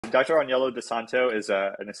Dr. Aniello De Santo is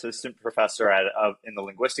an assistant professor in the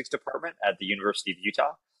linguistics department at the University of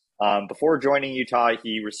Utah. Before joining Utah,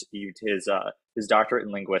 he received his doctorate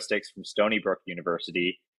in linguistics from Stony Brook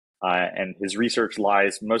University, and his research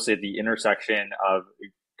lies mostly at the intersection of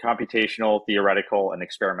computational, theoretical, and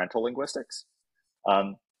experimental linguistics.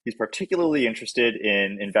 He's particularly interested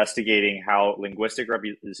in investigating how linguistic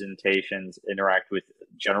representations interact with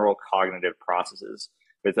general cognitive processes,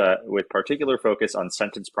 with particular focus on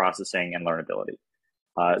sentence processing and learnability.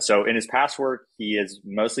 So in his past work, he has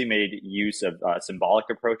mostly made use of symbolic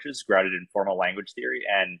approaches grounded in formal language theory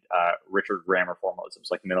and richer grammar formalisms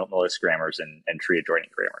like minimalist grammars and tree adjoining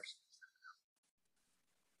grammars.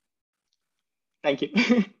 Thank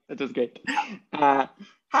you. That was great.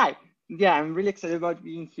 Hi. Yeah, I'm really excited about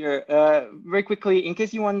being here. Very quickly, in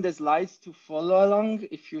case you want the slides to follow along,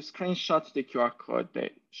 if you screenshot the QR code,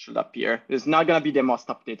 they should appear. It's not going to be the most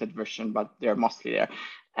updated version, but they're mostly there.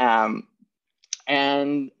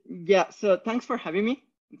 And yeah, so thanks for having me.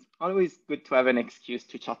 It's always good to have an excuse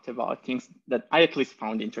to chat about things that I at least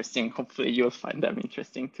found interesting. Hopefully you'll find them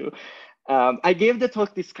interesting too. I gave the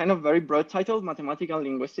talk this kind of very broad title, Mathematical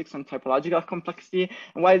Linguistics and Typological Complexity.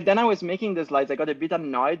 And while then I was making the slides, I got a bit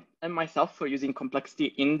annoyed at myself for using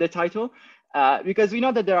complexity in the title, because we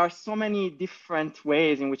know that there are so many different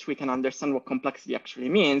ways in which we can understand what complexity actually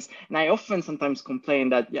means. And I often sometimes complain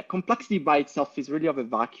that, yeah, complexity by itself is really of a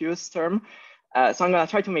vacuous term. So I'm going to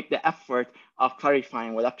try to make the effort of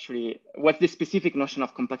clarifying what the specific notion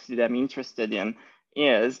of complexity that I'm interested in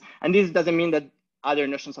is. And this doesn't mean that other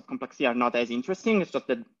notions of complexity are not as interesting. It's just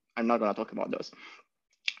that I'm not going to talk about those.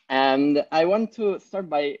 And I want to start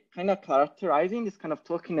by kind of characterizing this kind of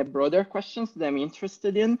talk in a broader questions that I'm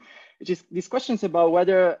interested in, which is these questions about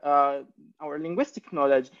whether our linguistic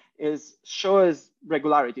knowledge shows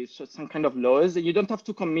regularities, shows some kind of laws. You don't have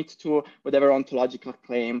to commit to whatever ontological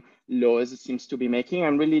claim laws seems to be making.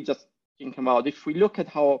 I'm really just thinking about if we look at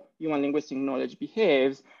how human linguistic knowledge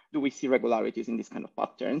behaves, do we see regularities in these kind of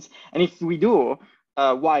patterns? And if we do,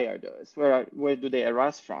 why are those? Where do they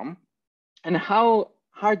arise from? And how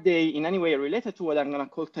are they in any way related to what I'm going to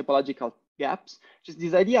call typological gaps, which is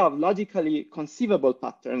this idea of logically conceivable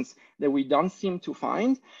patterns that we don't seem to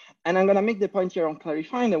find. And I'm going to make the point here on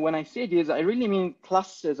clarifying that when I say this, I really mean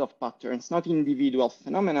classes of patterns, not individual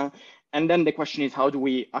phenomena. And then the question is, how do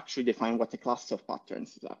we actually define what a class of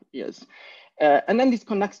patterns is? And then this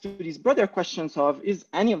connects to these broader questions of, is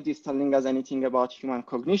any of this telling us anything about human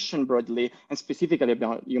cognition broadly, and specifically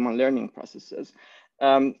about human learning processes?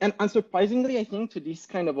 And unsurprisingly, I think to this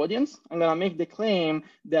kind of audience, I'm going to make the claim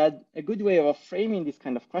that a good way of framing these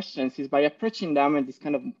kind of questions is by approaching them at this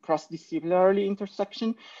kind of cross-disciplinary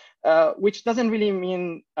intersection, which doesn't really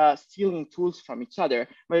mean stealing tools from each other,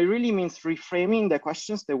 but it really means reframing the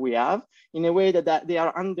questions that we have in a way that they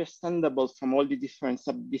are understandable from all the different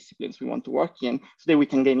sub-disciplines we want to work in, so that we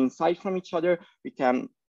can gain insight from each other,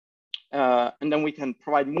 and then we can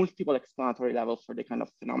provide multiple explanatory levels for the kind of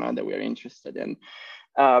phenomena that we are interested in.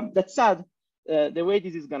 That said, the way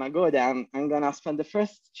this is going to go then, I'm going to spend the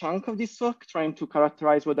first chunk of this talk trying to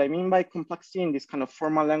characterize what I mean by complexity in this kind of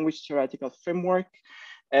formal language theoretical framework.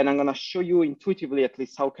 And I'm going to show you intuitively, at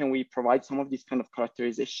least, how can we provide some of these kind of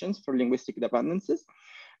characterizations for linguistic dependencies.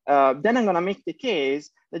 Then I'm going to make the case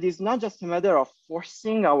that it's not just a matter of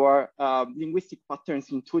forcing our linguistic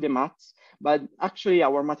patterns into the maths, but actually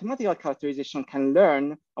our mathematical characterization can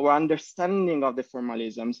learn, our understanding of the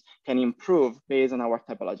formalisms can improve based on our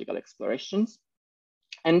typological explorations.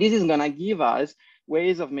 And this is going to give us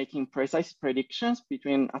ways of making precise predictions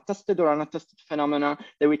between attested or unattested phenomena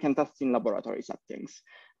that we can test in laboratory settings.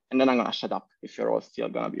 And then I'm going to shut up if you're all still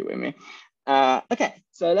going to be with me. Okay,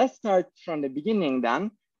 so let's start from the beginning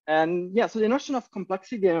then. And yeah, so the notion of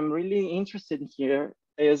complexity that I'm really interested in here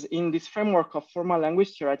is in this framework of formal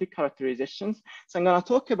language theoretic characterizations. So I'm going to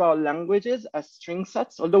talk about languages as string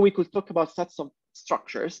sets, although we could talk about sets of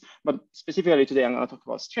structures, but specifically today I'm going to talk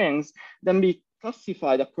about strings, then be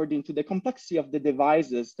classified according to the complexity of the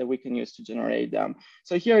devices that we can use to generate them.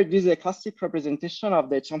 So here, this is a classic representation of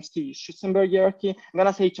the Chomsky-Schutzenberg hierarchy. I'm going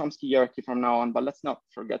to say Chomsky hierarchy from now on, but let's not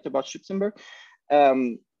forget about Schutzenberg.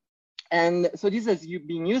 And so this has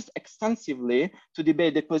been used extensively to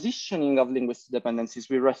debate the positioning of linguistic dependencies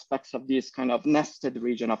with respect of this kind of nested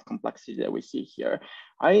region of complexity that we see here.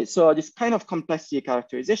 Right? So this kind of complexity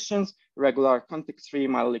characterizations, regular, context-free,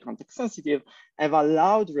 mildly context-sensitive, have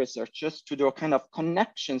allowed researchers to draw kind of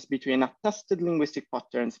connections between attested linguistic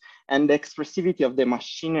patterns and the expressivity of the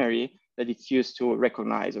machinery that it's used to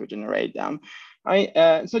recognize or generate them. Right?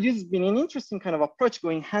 So this has been an interesting kind of approach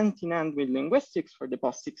going hand in hand with linguistics for the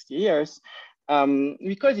past 60 years.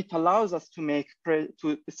 because it allows us to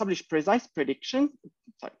establish precise predictions,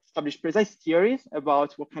 establish precise theories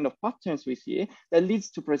about what kind of patterns we see that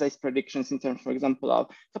leads to precise predictions in terms, for example, of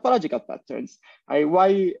topological patterns.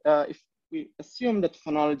 If we assume that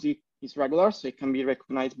phonology is regular, so it can be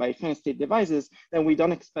recognized by finite state devices, then we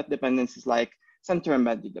don't expect dependencies like center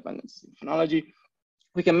embedded dependencies in phonology.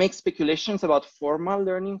 We can make speculations about formal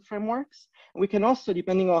learning frameworks. We can also,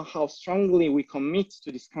 depending on how strongly we commit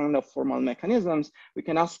to this kind of formal mechanisms, we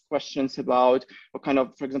can ask questions about what kind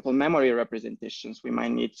of, for example, memory representations we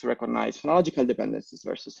might need to recognize phonological dependencies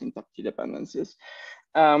versus syntactic dependencies.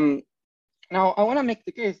 Now, I want to make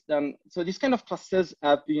the case then, so these kind of classes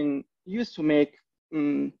have been used to make,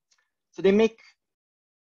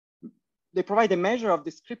 they provide a measure of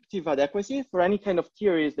descriptive adequacy for any kind of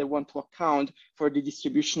theories that want to account for the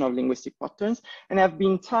distribution of linguistic patterns, and have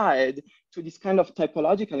been tied to this kind of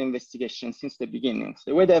typological investigation since the beginning.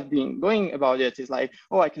 So the way they've been going about it is like,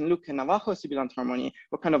 oh, I can look at Navajo sibilant harmony.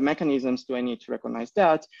 What kind of mechanisms do I need to recognize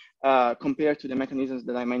that compared to the mechanisms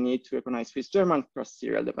that I might need to recognize Swiss German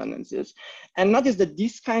cross-serial dependencies? And notice that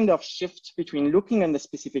this kind of shift between looking at the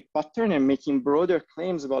specific pattern and making broader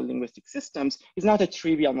claims about linguistic systems is not a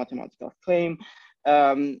trivial mathematical claim.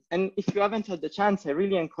 And if you haven't had the chance, I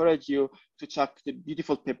really encourage you to check the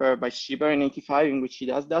beautiful paper by Schieber in '85, in which he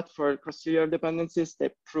does that for cross-serial dependencies.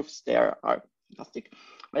 The proofs there are fantastic.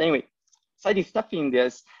 But anyway, sidestepping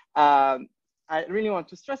this, I really want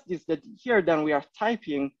to stress this, that here then we are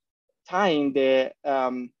tying the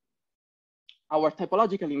our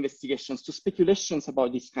typological investigations to speculations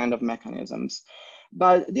about these kind of mechanisms.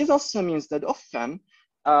 But this also means that often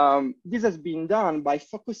this has been done by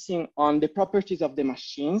focusing on the properties of the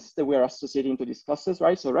machines that we are associating to these classes,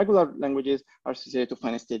 right? So regular languages are associated to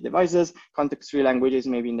finite state devices, context-free languages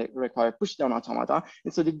maybe require push-down automata.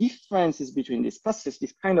 And so the differences between these classes,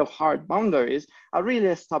 these kind of hard boundaries, are really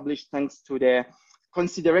established thanks to the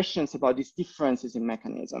considerations about these differences in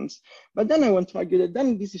mechanisms. But then I want to argue that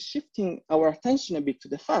then this is shifting our attention a bit to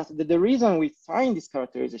the fact that the reason we find these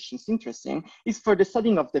characterizations interesting is for the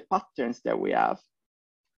studying of the patterns that we have.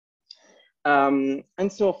 And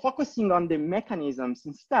so focusing on the mechanisms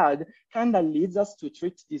instead kind of leads us to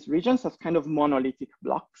treat these regions as kind of monolithic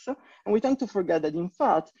blocks. And we tend to forget that in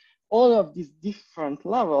fact, all of these different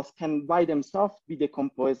levels can by themselves be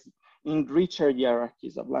decomposed in richer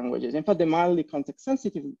hierarchies of languages. In fact, the mildly context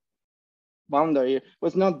sensitive boundary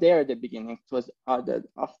was not there at the beginning, it was added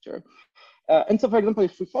after. And so, for example,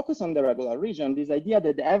 if we focus on the regular region, this idea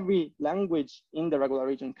that every language in the regular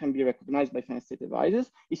region can be recognized by finite state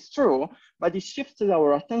devices is true, but it shifted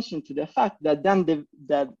our attention to the fact that then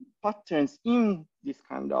the patterns in this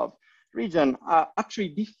kind of region actually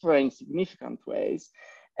differ in significant ways.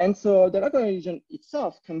 And so the regular region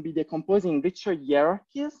itself can be decomposed in richer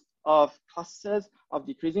hierarchies of classes of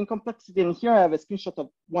decreasing complexity. And here I have a screenshot of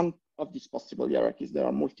one of these possible hierarchies. There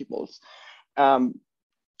are multiples.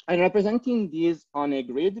 I'm representing these on a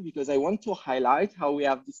grid because I want to highlight how we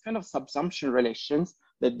have this kind of subsumption relations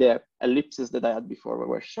that the ellipses that I had before we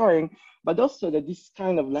were showing, but also that this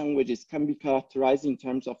kind of languages can be characterized in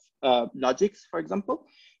terms of logics, for example,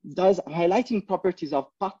 thus highlighting properties of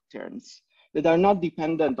patterns that are not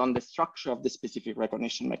dependent on the structure of the specific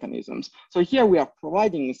recognition mechanisms. So here we are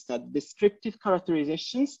providing instead descriptive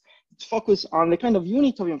characterizations that focus on the kind of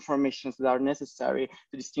unit of information that are necessary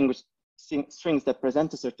to distinguish strings that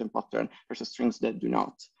present a certain pattern versus strings that do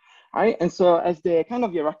not. All right, and so as the kind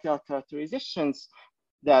of hierarchical characterizations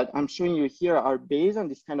that I'm showing you here are based on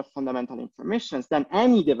this kind of fundamental information, then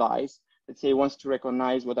any device, let's say, wants to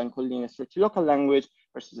recognize what I'm calling a strictly local language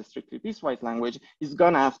versus a strictly piecewise language, is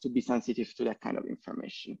gonna have to be sensitive to that kind of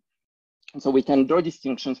information. And so we can draw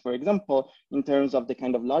distinctions, for example, in terms of the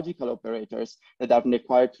kind of logical operators that are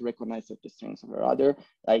required to recognize certain strings over other.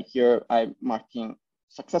 Like here, I'm marking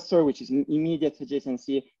successor, which is immediate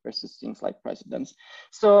adjacency, versus things like precedence.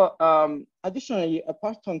 So additionally,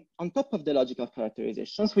 apart on top of the logical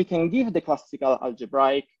characterizations, we can give the classical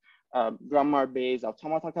algebraic grammar-based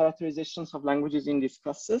automata characterizations of languages in these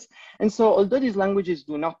classes. And so although these languages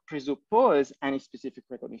do not presuppose any specific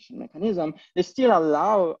recognition mechanism, they still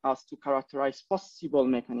allow us to characterize possible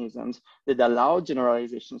mechanisms that allow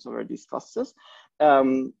generalizations over these classes.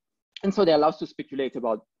 And so they allow us to speculate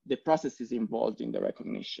about the processes involved in the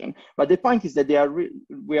recognition. But the point is that they are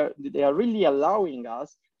really allowing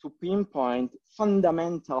us to pinpoint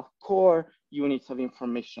fundamental core units of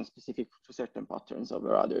information specific to certain patterns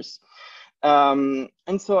over others. And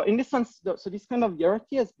so in this sense, so this kind of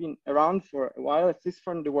hierarchy has been around for a while, at least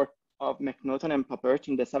from the work of McNaughton and Papert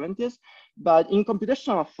in the 70s. But in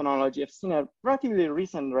computational phonology, I've seen a relatively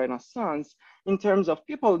recent renaissance in terms of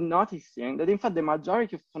people noticing that, in fact, the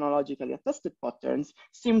majority of phonologically attested patterns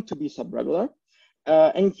seem to be subregular.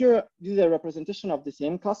 And here, this is a representation of the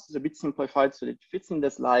same class. It's a bit simplified so that it fits in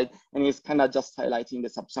the slide, and is kind of just highlighting the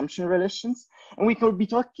subsumption relations. And we could be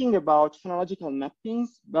talking about phonological mappings,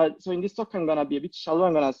 but so in this talk, I'm gonna be a bit shallow.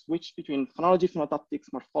 I'm gonna switch between phonology,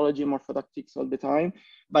 phonotactics, morphology, morphodactics all the time.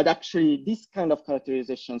 But actually, these kind of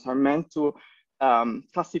characterizations are meant to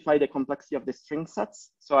classify the complexity of the string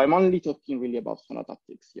sets. So I'm only talking really about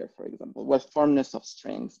phonotactics here, for example, well-formedness of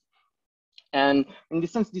strings. And in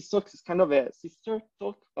this sense, this talk is kind of a sister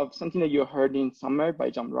talk of something that you heard in summer by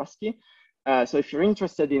John Brusky. So if you're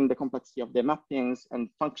interested in the complexity of the mappings and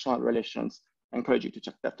functional relations, I encourage you to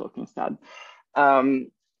check that talk instead.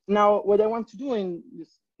 Now, what I want to do in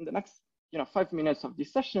the next 5 minutes of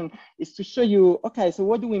this session is to show you, okay, so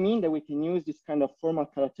what do we mean that we can use this kind of formal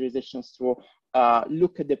characterizations to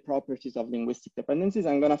look at the properties of linguistic dependencies?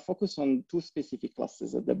 I'm going to focus on two specific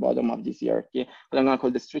classes at the bottom of this hierarchy, that I'm going to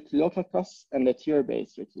call the strictly local class and the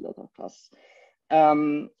tier-based strictly local class.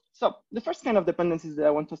 So the first kind of dependencies that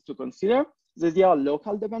I want us to consider is the idea of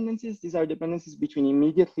local dependencies. These are dependencies between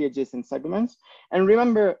immediately adjacent segments. And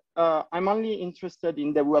remember, I'm only interested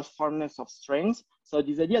in the well-formedness of strings. So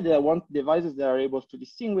this idea that I want devices that are able to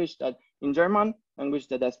distinguish that in German, language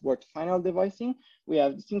that has word final devising, we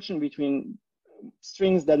have distinction between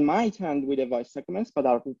strings that might end with the voice segments but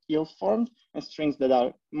are ill-formed, and strings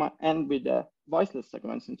that end with the voiceless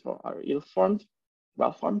segments and so are ill-formed,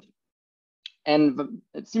 well-formed. And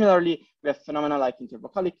similarly, we have phenomena like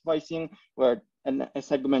intervocalic voicing, where a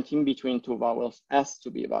segment in between two vowels has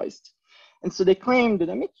to be voiced. And so the claim that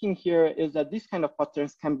I'm making here is that these kind of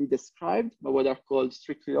patterns can be described by what are called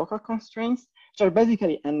strictly local constraints, which are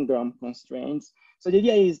basically n-gram constraints. So the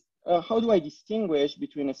idea is, how do I distinguish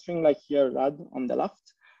between a string like here, red on the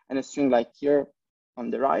left, and a string like here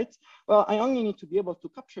on the right? Well, I only need to be able to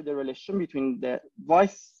capture the relation between the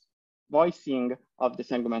voicing of the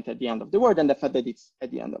segment at the end of the word and the fact that it's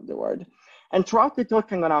at the end of the word. And throughout the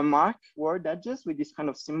talk, I'm gonna mark word edges with these kind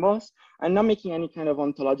of symbols. I'm not making any kind of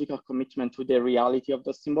ontological commitment to the reality of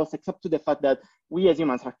those symbols, except to the fact that we as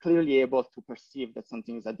humans are clearly able to perceive that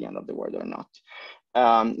something is at the end of the word or not.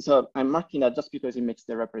 So I'm marking that just because it makes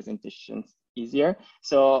the representations easier.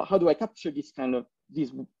 So how do I capture these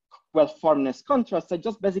well-formedness contrasts? I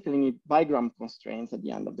just basically need bigram constraints at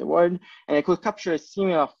the end of the word. And I could capture a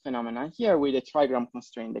similar phenomenon here with a trigram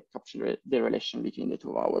constraint that captures the relation between the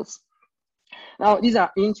two vowels. Now, these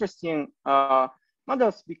are interesting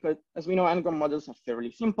models because, as we know, n-gram models are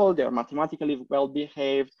fairly simple. They're mathematically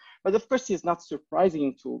well-behaved. But of course, it's not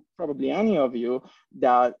surprising to probably any of you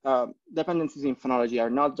that dependencies in phonology are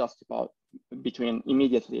not just about between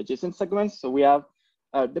immediately adjacent segments. So we have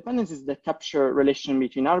dependencies that capture relation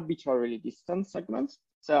between arbitrarily distant segments.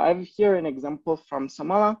 So I have here an example from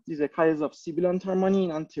Samala. This is a case of sibilant harmony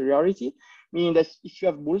in anteriority, meaning that if you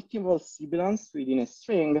have multiple sibilants within a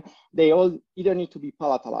string, they all either need to be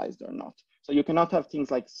palatalized or not. So you cannot have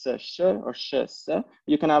things like s, sh, or sh, s.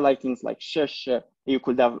 You can have like things like sh, sh. You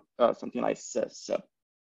could have something like s, s.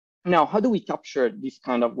 Now, how do we capture this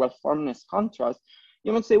kind of well-formedness contrast?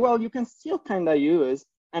 You might say, well, you can still kind of use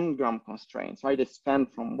n-gram constraints, right? They span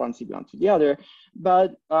from one sibilant to the other.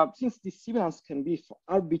 But since these sibilants can be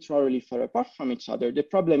arbitrarily far apart from each other, the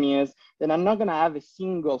problem is that I'm not going to have a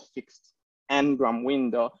single fixed n-gram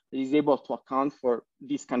window that is able to account for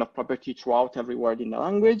this kind of property throughout every word in the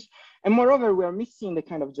language. And moreover, we're missing the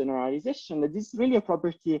kind of generalization that this is really a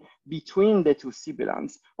property between the two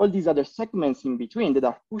sibilants. All these other segments in between that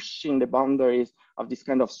are pushing the boundaries of this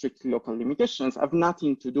kind of strictly local limitations have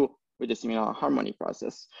nothing to do with the similar harmony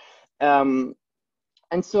process. And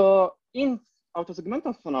so in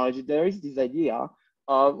autosegmental phonology, there is this idea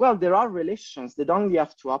of, well, there are relations that only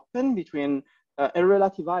have to happen between a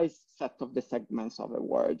relativized set of the segments of a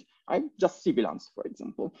word, right? Just sibilants, for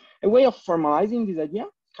example. A way of formalizing this idea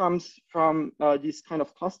comes from this kind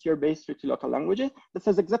of cluster-based strictly local languages that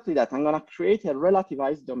says exactly that. I'm gonna create a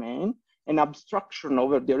relativized domain, an abstraction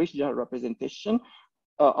over the original representation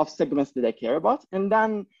of segments that I care about. And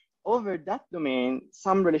then over that domain,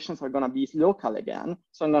 some relations are going to be local again.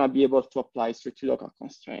 So I'm going to be able to apply strictly local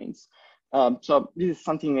constraints. So this is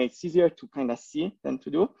something that's easier to kind of see than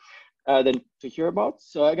to do, than to hear about.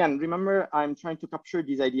 So again, remember, I'm trying to capture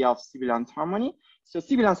this idea of sibilant harmony. So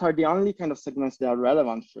sibilants are the only kind of segments that are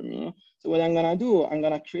relevant for me. So what I'm going to do, I'm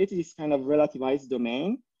going to create this kind of relativized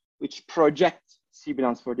domain, which projects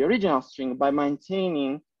sibilants for the original string by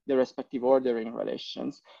maintaining the respective ordering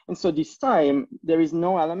relations. And so this time, there is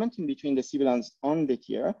no element in between the sibilants on the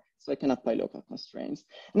tier. So I can apply local constraints.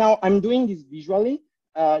 Now I'm doing this visually.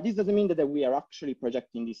 This doesn't mean that we are actually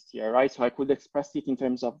projecting this here, right? So I could express it in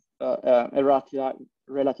terms of a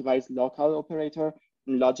relativized local operator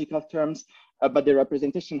in logical terms, but the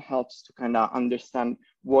representation helps to kind of understand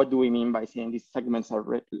what do we mean by saying these segments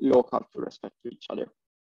are local to respect to each other.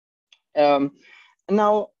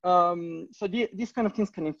 So these kind of things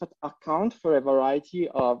can in fact account for a variety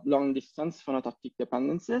of long distance phenotypic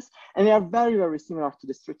dependencies, and they are very, very similar to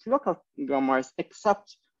the strictly local grammars,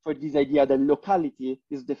 except for this idea that locality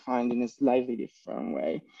is defined in a slightly different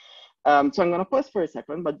way. So I'm going to pause for a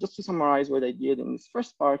second, but just to summarize what I did in this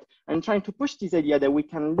first part, I'm trying to push this idea that we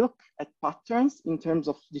can look at patterns in terms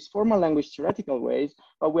of these formal language theoretical ways,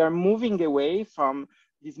 but we are moving away from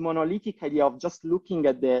this monolithic idea of just looking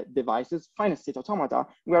at the devices, finite state automata.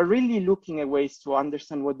 We are really looking at ways to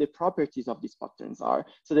understand what the properties of these patterns are,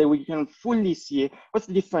 so that we can fully see what's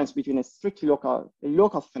the difference between a strictly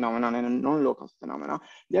local phenomenon and a non-local phenomenon.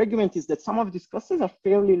 The argument is that some of these classes are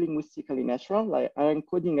fairly linguistically natural, like are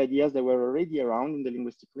encoding ideas that were already around in the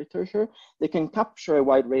linguistic literature. They can capture a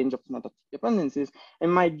wide range of phenotypic dependencies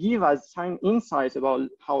and might give us some insights about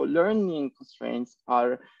how learning constraints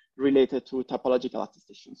are related to typological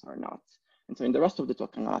attestations or not. And so in the rest of the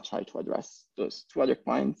talk, I'm gonna try to address those two other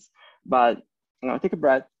points, but I'm gonna take a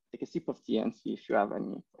breath, take a sip of tea, and see if you have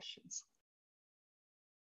any questions.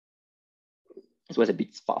 This was a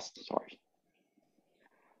bit fast, sorry.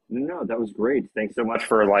 No, that was great. Thanks so much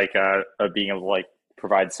for being able to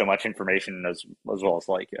provide so much information as well as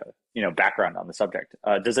background on the subject.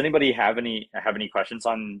 Does anybody have any questions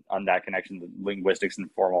on that connection to linguistics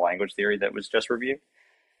and formal language theory that was just reviewed?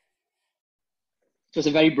 It was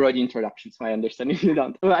a very broad introduction, so I understand if you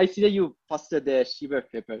don't. Oh, I see that you posted the Shiver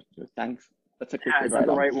paper. Thanks. That's a quick is that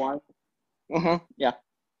the right one? Yeah.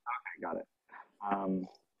 Okay, got it.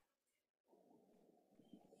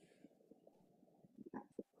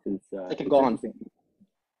 I can go on.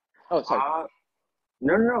 Oh, sorry.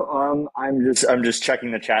 No. I'm just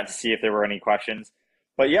checking the chat to see if there were any questions.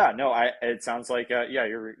 But yeah, no. It sounds like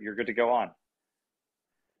you're good to go on.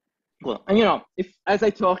 Cool. And if as I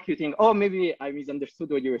talk you think, oh, maybe I misunderstood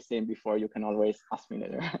what you were saying before, you can always ask me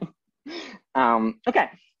later. Okay,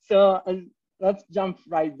 so let's jump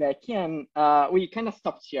right back in. We kind of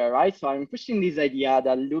stopped here, right? So I'm pushing this idea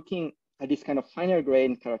that looking at this kind of finer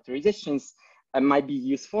grained characterizations might be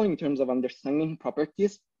useful in terms of understanding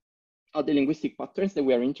properties of the linguistic patterns that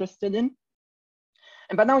we are interested in.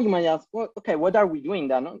 But now you might ask, well, okay, what are we doing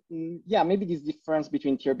then? Yeah, maybe this difference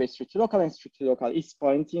between tier-based strictly local and strictly local is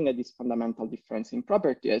pointing at this fundamental difference in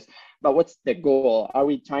properties. But what's the goal? Are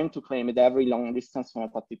we trying to claim that every long distance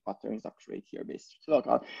phenotypic pattern is actually tier-based strictly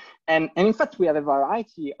local? And in fact, we have a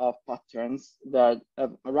variety of patterns that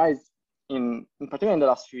have arisen in particular in the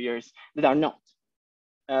last few years that are not.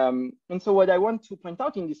 And so what I want to point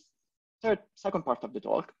out in this second part of the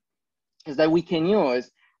talk is that we can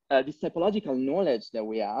use this typological knowledge that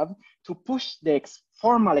we have to push the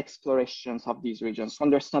formal explorations of these regions to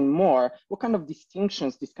understand more what kind of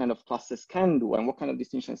distinctions these kind of classes can do and what kind of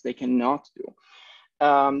distinctions they cannot do.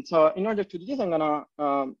 So in order to do this, I'm gonna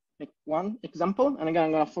make one example, and again,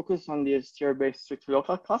 I'm gonna focus on the tier-based strictly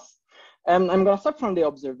local class. And I'm gonna start from the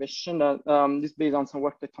observation that this is based on some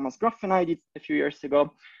work that Thomas Groff and I did a few years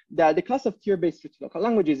ago, that the class of tier-based strictly local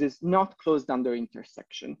languages is not closed under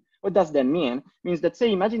intersection. What does that mean? It means that,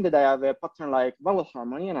 say, imagine that I have a pattern like vowel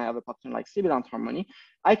harmony and I have a pattern like sibilant harmony.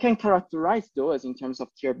 I can characterize those in terms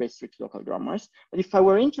of tier-based strictly local grammars. But if I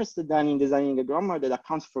were interested then in designing a grammar that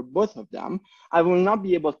accounts for both of them, I will not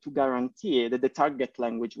be able to guarantee that the target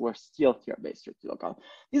language were still tier-based strictly local.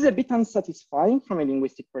 This is a bit unsatisfying from a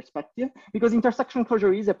linguistic perspective because intersection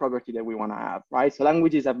closure is a property that we want to have, right? So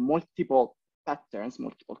languages have multiple patterns,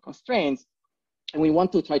 multiple constraints, and we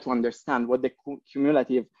want to try to understand what the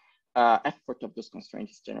cumulative effort of those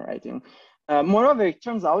constraints is generating. Moreover, it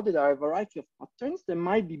turns out that there are a variety of patterns that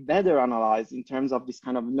might be better analyzed in terms of this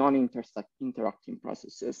kind of non-interacting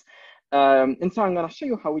processes. And so I'm going to show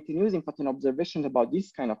you how we can use in pattern observations about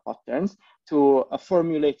these kind of patterns to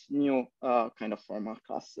formulate new kind of formal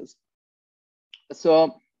classes.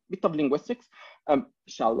 So bit of linguistics,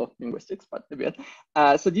 shallow linguistics, but a bit.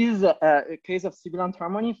 So this is a case of sibilant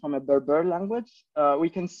harmony from a Berber language. We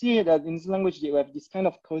can see that in this language, you have this kind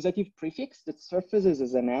of causative prefix that surfaces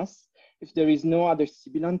as an S if there is no other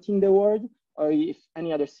sibilant in the word, or if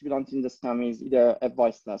any other sibilant in the stem is either a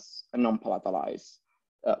voiceless, a non-palatalized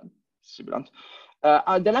sibilant.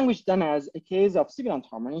 The language then has a case of sibilant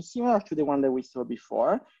harmony, similar to the one that we saw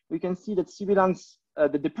before. We can see that sibilants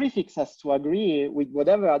the prefix has to agree with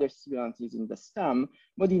whatever other sibilant is in the stem,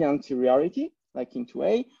 but in anteriority, like into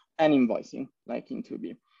A, and in voicing, like into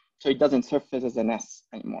B. So it doesn't surface as an S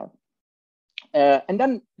anymore. And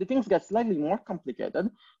then the things get slightly more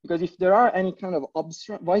complicated, because if there are any kind of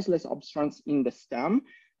voiceless obstruents in the stem,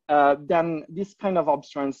 then this kind of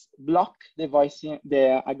obstruents block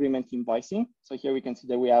the agreement in voicing. So here we can see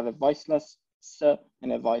that we have a voiceless S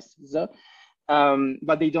and a voice Z,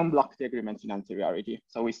 but they don't block the agreement in anteriority.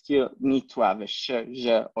 So we still need to have a sh,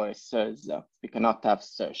 j, or a s, z. We cannot have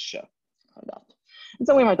s, sh, like that. And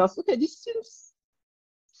so we might ask, okay, this seems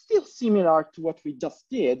still similar to what we just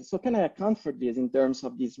did. So can I account for this in terms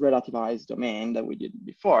of this relativized domain that we did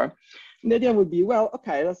before? And the idea would be, well,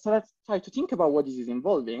 okay, let's try to think about what this is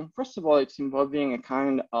involving. First of all, it's involving a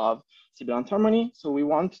kind of sibilant harmony. So we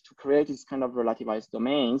want to create this kind of relativized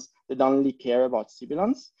domains that only care about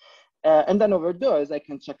sibilants. And then over those, I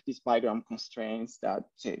can check these bigram constraints that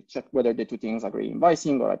say, check whether the two things agree in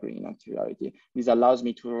voicing or agree in anteriority. This allows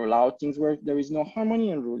me to rule out things where there is no harmony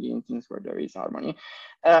and rule in things where there is harmony.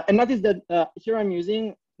 And that is that here I'm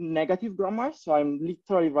using negative grammar. So I'm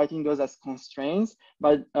literally writing those as constraints,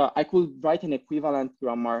 but I could write an equivalent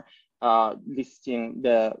grammar listing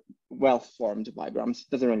the well-formed bigrams. It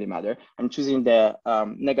doesn't really matter. I'm choosing the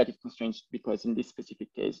negative constraints because in this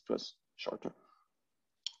specific case, it was shorter.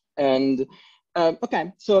 And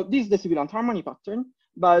okay, so this is the sibilant harmony pattern,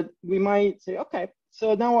 but we might say, okay,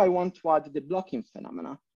 so now I want to add the blocking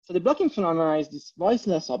phenomena. So the blocking phenomena is this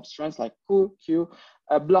voiceless obstruents like Q, Q,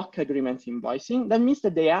 block agreement in voicing. That means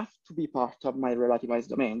that they have to be part of my relativized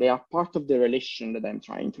domain. They are part of the relation that I'm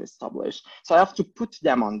trying to establish. So I have to put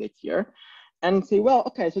them on the tier and say, well,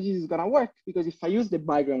 okay, so this is gonna work because if I use the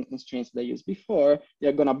bigram constraints that I used before,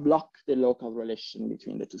 they're gonna block the local relation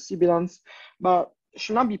between the two sibilants. But it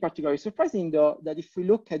should not be particularly surprising though, that if we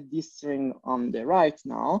look at this string on the right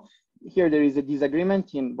now, here there is a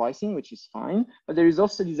disagreement in voicing, which is fine, but there is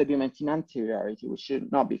also disagreement in anteriority, which should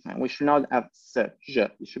not be fine. We should not have s, j,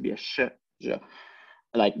 it should be a sh, j,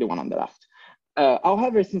 like the one on the left.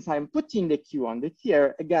 However, since I'm putting the Q on the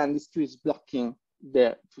tier, again, this Q is blocking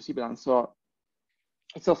the two sibilants, so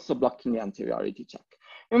it's also blocking the anteriority check.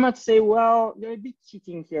 You might say, well, you're a bit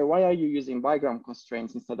cheating here. Why are you using bigram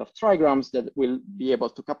constraints instead of trigrams that will be able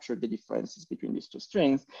to capture the differences between these two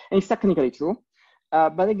strings? And it's technically true.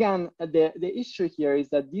 But again, the issue here is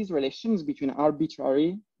that these relations between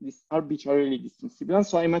arbitrarily distant sibilants,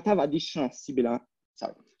 so I might have additional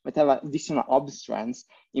additional obstruents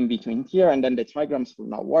in between here, and then the trigrams will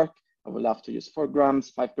not work. I will have to use 4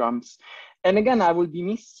 grams, 5 grams. And again, I will be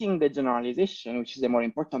missing the generalization, which is the more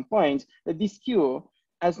important point, that this Q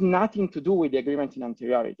has nothing to do with the agreement in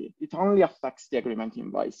anteriority. It only affects the agreement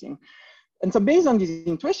in voicing. And so based on this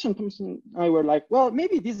intuition, Thompson and I were like, well,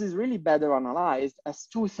 maybe this is really better analyzed as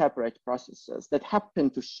two separate processes that happen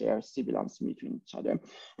to share sibilants in between each other.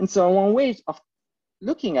 And so one way of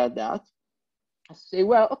looking at that is say,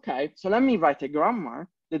 well, okay, so let me write a grammar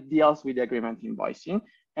that deals with the agreement in voicing.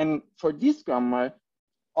 And for this grammar,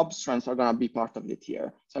 obstruents are gonna be part of the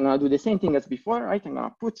tier. So I'm gonna do the same thing as before, right? I'm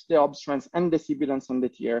gonna put the obstruents and the sibilants on the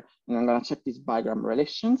tier, and I'm gonna check these bigram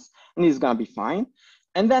relations, and this is gonna be fine.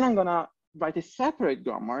 And then I'm gonna write a separate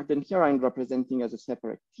grammar, then here I'm representing as a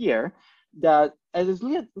separate tier that has a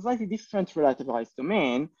slightly different relativized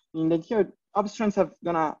domain, in that here obstruents are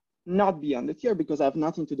gonna not be on the tier because I have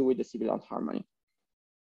nothing to do with the sibilant harmony.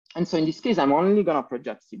 And so in this case, I'm only gonna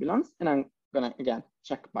project sibilants, and I'm gonna, again,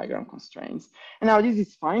 check bigram constraints. And now this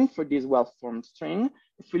is fine for this well-formed string.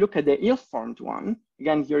 If we look at the ill-formed one,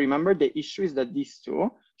 again, you remember the issue is that these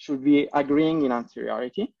two should be agreeing in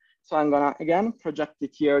anteriority. So I'm gonna, again, project the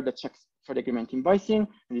tier that checks for the agreement in voicing,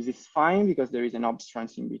 and this is fine because there is an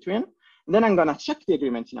obstruence in between. And then I'm gonna check the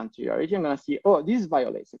agreement in anteriority. I'm gonna see, oh, this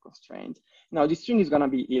violates a constraint. Now this string is gonna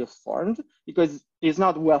be ill-formed because it's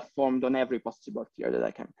not well-formed on every possible tier that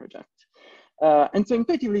I can project. And so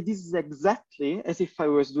intuitively, this is exactly as if I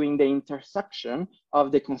was doing the intersection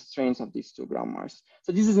of the constraints of these two grammars.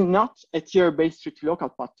 So this is not a tier-based strictly local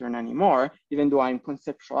pattern anymore, even though I'm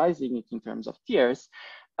conceptualizing it in terms of tiers,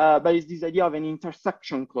 but it's this idea of an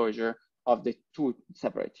intersection closure of the two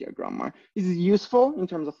separate tier grammar. This is useful in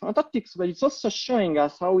terms of phonotactics, but it's also showing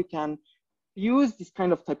us how we can use this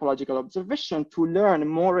kind of typological observation to learn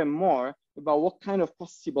more and more about what kind of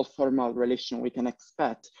possible formal relation we can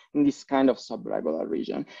expect in this kind of subregular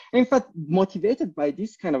region. And in fact, motivated by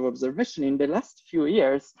this kind of observation, in the last few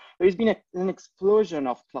years, there's been an explosion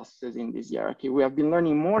of classes in this hierarchy. We have been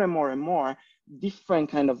learning more and more and more different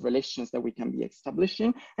kind of relations that we can be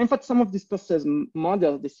establishing. And in fact, some of these classes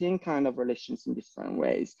model the same kind of relations in different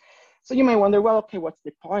ways. So you might wonder, well, okay, what's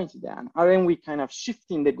the point then? Aren't we kind of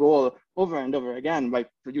shifting the goal over and over again by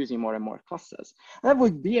producing more and more classes? That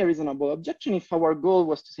would be a reasonable objection if our goal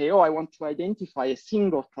was to say, oh, I want to identify a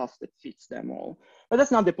single class that fits them all. But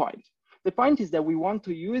that's not the point. The point is that we want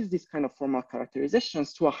to use this kind of formal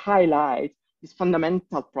characterizations to highlight these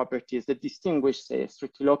fundamental properties that distinguish, say, a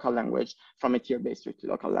strictly local language from a tier-based strictly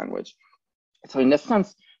local language. So in that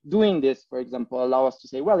sense, doing this, for example, allow us to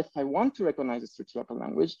say, well, if I want to recognize a strictly local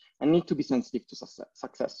language, I need to be sensitive to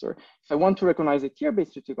successor. If I want to recognize a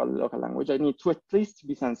tier-based strictly local language, I need to at least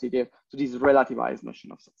be sensitive to this relativized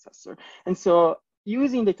notion of successor. And so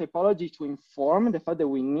using the typology to inform the fact that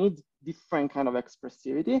we need different kind of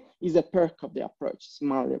expressivity is a perk of the approach. It's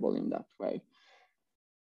malleable in that way.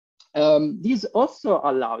 This also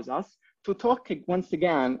allows us to talk once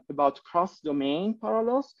again about cross-domain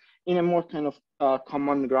parallels in a more kind of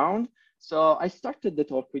common ground. So I started the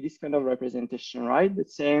talk with this kind of representation, right?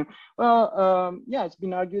 That's saying, well, yeah, it's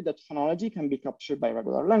been argued that phonology can be captured by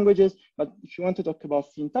regular languages, but if you want to talk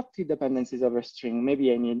about syntactic dependencies over string,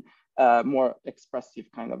 maybe I need more expressive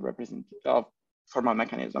kind of representative formal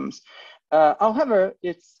mechanisms. However,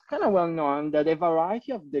 it's kind of well known that a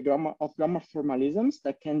variety of the grammar formalisms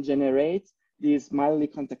that can generate these mildly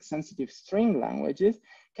context-sensitive string languages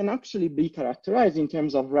can actually be characterized in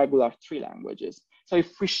terms of regular tree languages. So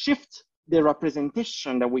if we shift the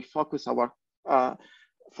representation that we focus our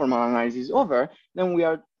formal analysis over, then we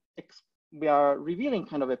are revealing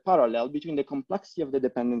kind of a parallel between the complexity of the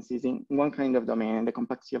dependencies in one kind of domain and the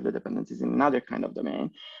complexity of the dependencies in another kind of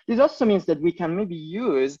domain. This also means that we can maybe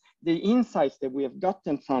use the insights that we have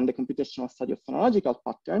gotten from the computational study of phonological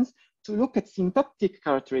patterns to look at syntactic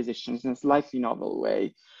characterizations in a slightly novel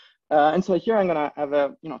way. And so here I'm gonna have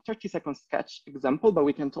a 30-second sketch example, but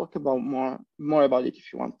we can talk about more about it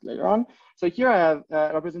if you want later on. So here I have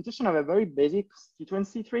a representation of a very basic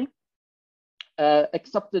constituency tree,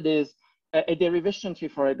 except it is a derivation tree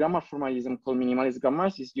for a grammar formalism called minimalist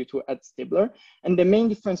grammars is due to Ed Stabler. And the main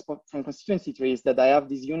difference from constituency tree is that I have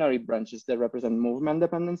these unary branches that represent movement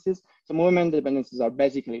dependencies. So movement dependencies are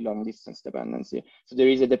basically long distance dependency. So there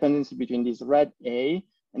is a dependency between this red A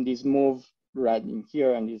and this move red in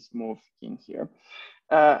here and this move in here.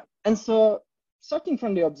 And so starting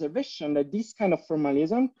from the observation that this kind of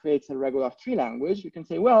formalism creates a regular tree language, you can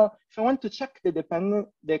say, well, if I want to check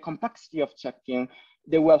the complexity of checking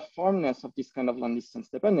the well-formedness of this kind of long-distance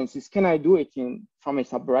dependencies, can I do it from a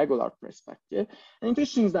subregular perspective? And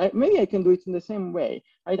interesting is that maybe I can do it in the same way,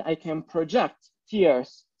 right? I can project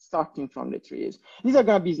tiers starting from the trees. These are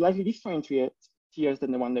going to be slightly different tiers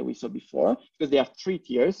than the one that we saw before, because they have 3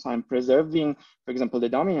 tiers. So I'm preserving, for example, the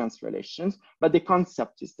dominance relations, but the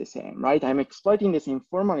concept is the same, right? I'm exploiting the same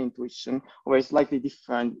formal intuition over slightly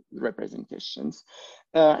different representations.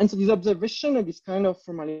 And so this observation of this kind of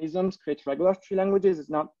formalisms create regular tree languages is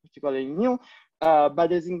not particularly new,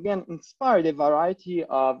 but has again inspired a variety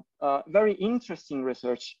of very interesting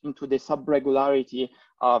research into the subregularity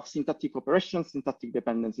of syntactic operations, syntactic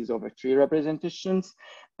dependencies over tree representations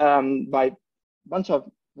by bunch of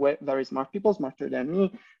very smart people, smarter than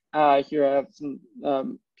me. Here I have some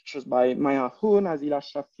pictures by Maya Hu, Nazila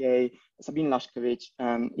Shafiei, Sabine Lashkevich,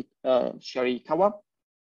 and Shari Kawa.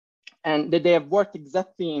 And that they have worked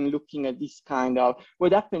exactly in looking at this kind of,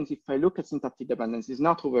 what happens if I look at syntactic dependencies,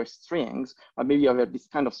 not over strings, but maybe over this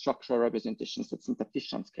kind of structural representations that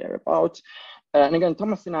syntacticians care about. And again,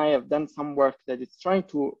 Thomas and I have done some work that is trying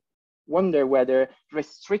to wonder whether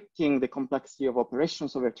restricting the complexity of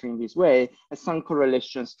operations over tree in this way has some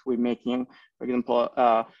correlations to making, for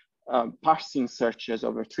example, parsing searches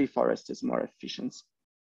over tree forests is more efficient.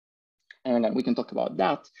 And again, we can talk about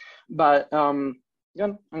that. But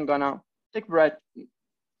again, I'm gonna take a breath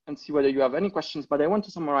and see whether you have any questions. But I want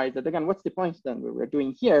to summarize that again, what's the point then we're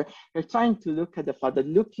doing here? We're trying to look at the fact that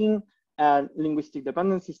looking at linguistic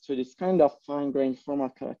dependencies to this kind of fine-grained formal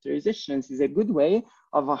characterizations is a good way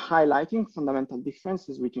of highlighting fundamental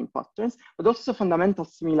differences between patterns, but also fundamental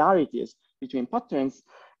similarities between patterns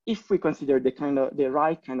if we consider the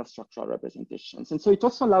right kind of structural representations. And so it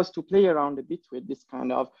also allows to play around a bit with this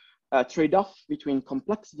kind of trade-off between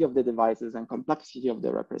complexity of the devices and complexity of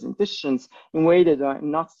the representations in a way that do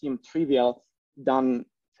not seem trivial done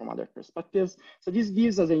from other perspectives. So this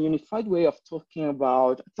gives us a unified way of talking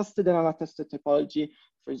about tested and unattested typology.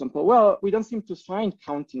 For example, well, we don't seem to find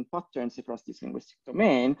counting patterns across this linguistic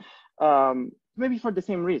domain, maybe for the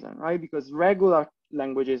same reason, right? Because regular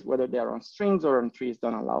languages, whether they are on strings or on trees,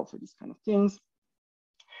 don't allow for these kind of things.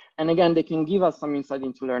 And again, they can give us some insight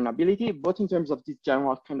into learnability, both in terms of this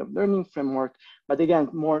general kind of learning framework, but again,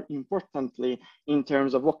 more importantly, in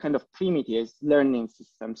terms of what kind of primitives learning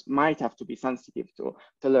systems might have to be sensitive to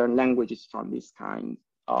learn languages from these kind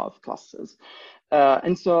of classes.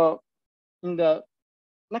 And so in the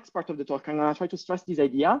next part of the talk, I'm going to try to stress this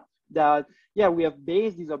idea that, yeah, we have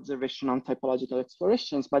based this observation on typological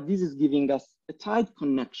explorations, but this is giving us a tight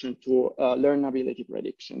connection to learnability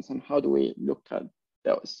predictions. And how do we look at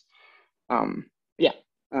those? Yeah,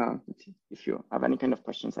 let's see. If you have any kind of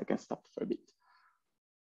questions, I can stop for a bit.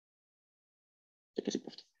 Take a sip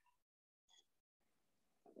of tea.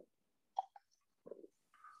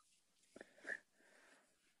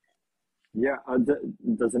 Yeah.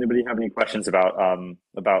 Does anybody have any questions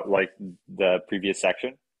about like the previous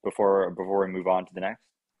section before we move on to the next?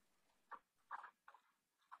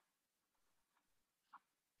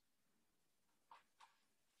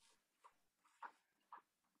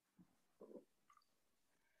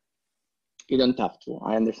 You don't have to.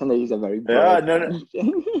 I understand that it's a very broad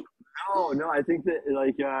thing. No. I think that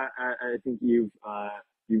like I think you've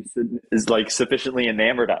is like sufficiently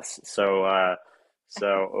enamored us. So I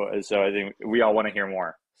think we all want to hear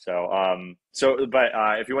more. But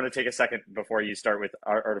if you want to take a second before you start with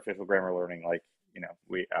artificial grammar learning, like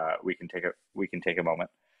we can take a moment.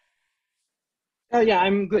 Yeah,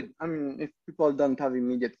 I'm good. I mean, if people don't have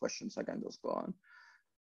immediate questions, I can just go on.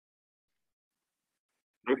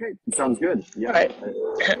 Okay, sounds good. Yeah.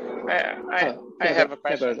 I have a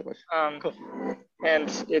question. Cool. And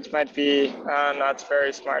it might be not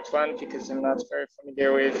very smart one because I'm not very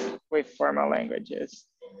familiar with formal languages.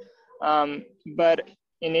 But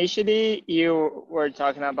initially, you were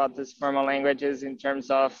talking about these formal languages in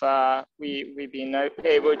terms of we being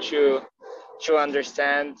able to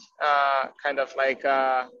understand kind of like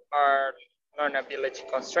our learnability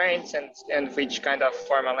constraints and which kind of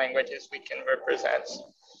formal languages we can represent.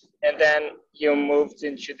 And then you moved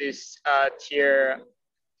into this tier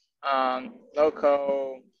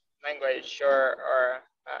local language, or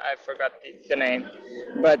I forgot the name,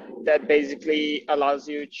 but that basically allows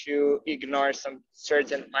you to ignore some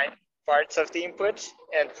certain parts of the input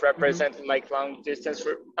and represent like long distance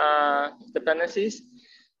dependencies.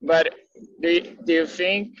 But do you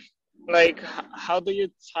think, like, how do you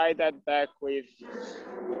tie that back with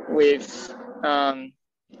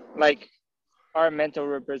like our mental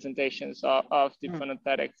representations of the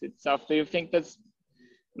phonetics itself? Do you think that's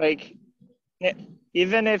like,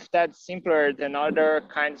 even if that's simpler than other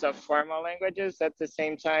kinds of formal languages, at the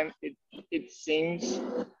same time, it seems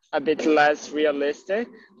a bit less realistic,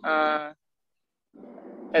 at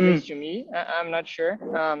least to me. I'm not sure.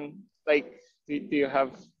 Like, do you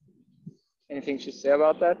have anything to say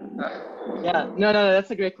about that? Yeah, no,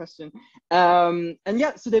 that's a great question. And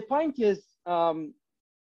yeah, so the point is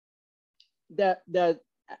that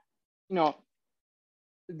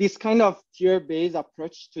this kind of tier-based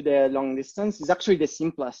approach to the long distance is actually the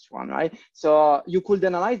simplest one, right? So you could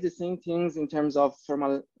analyze the same things in terms of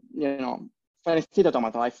formal, finite state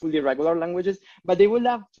automata, like fully regular languages, but they will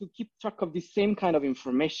have to keep track of the same kind of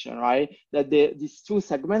information, right? That these two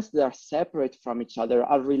segments that are separate from each other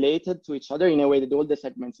are related to each other in a way that all the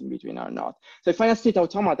segments in between are not. So finite state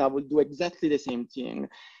automata will do exactly the same thing.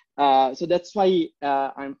 So that's why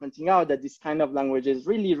I'm pointing out that this kind of languages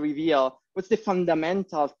really reveal what's the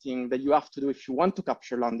fundamental thing that you have to do if you want to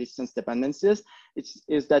capture long distance dependencies.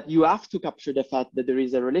 Is that you have to capture the fact that there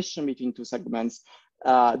is a relation between two segments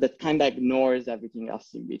that kind of ignores everything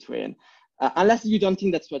else in between. Unless you don't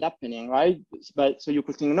think that's what's happening, right? But so you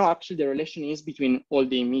could think, no, actually the relation is between all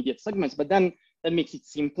the immediate segments, but then that makes it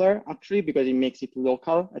simpler actually because it makes it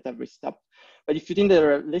local at every step. But if you think the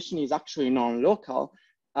relation is actually non-local,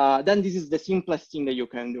 then this is the simplest thing that you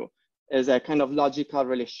can do, is a kind of logical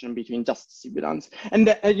relation between just sibilants.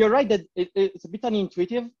 And you're right that it's a bit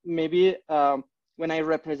unintuitive, maybe when I'm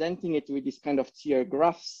representing it with this kind of tier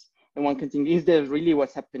graphs, and one can think, is there really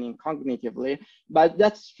what's happening cognitively? But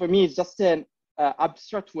that's, for me, it's just an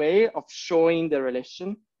abstract way of showing the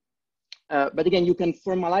relation. But again, you can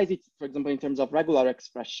formalize it, for example, in terms of regular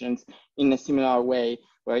expressions in a similar way,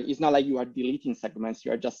 where it's not like you are deleting segments,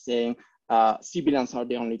 you are just saying, sibilants are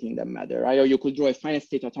the only thing that matter, right? Or you could draw a finite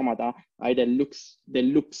state automata, right, that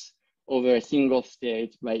looks over a single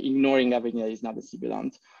state by ignoring everything that is not a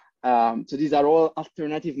sibilant. So these are all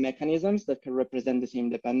alternative mechanisms that can represent the same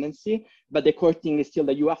dependency, but the core thing is still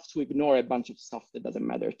that you have to ignore a bunch of stuff that doesn't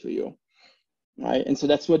matter to you, right? And so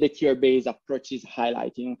that's what the tier-based approach is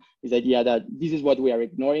highlighting, this idea that this is what we are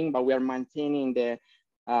ignoring, but we are maintaining the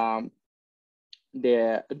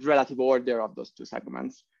relative order of those two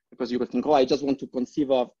segments. Because you could think, oh, I just want to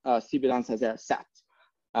conceive of sibilants as a set.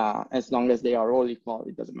 as long as they are all equal,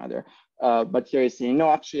 it doesn't matter. But here is saying,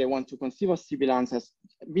 no, actually, I want to conceive of sibilants as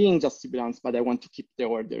being just sibilants, but I want to keep the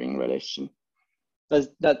ordering relation. Does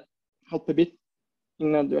that help a bit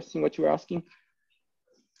in addressing what you were asking?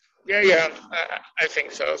 Yeah, I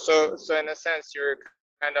think so. So in a sense, you're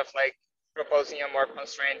kind of like proposing a more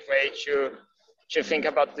constrained way to think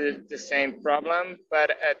about the same problem,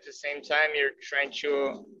 but at the same time, you're trying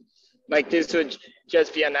to, like, this would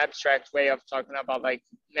just be an abstract way of talking about like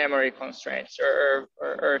memory constraints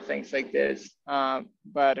or things like this,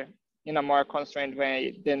 but in a more constrained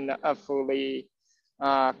way than a fully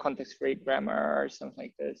context-free grammar or something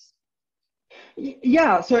like this.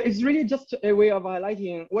 Yeah, so it's really just a way of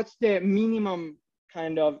highlighting what's the minimum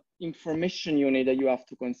kind of information unit that you have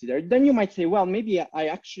to consider. Then you might say, well, maybe I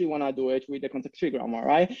actually want to do it with the context-free grammar,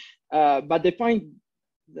 right? But the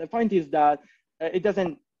point is that it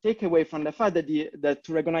doesn't take away from the fact that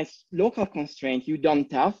to recognize local constraint, you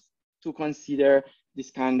don't have to consider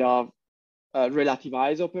this kind of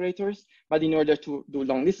relativize operators, but in order to do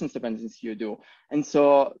long distance dependency, you do. And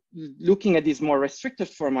so looking at these more restricted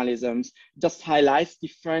formalisms just highlights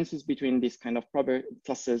differences between these kind of proper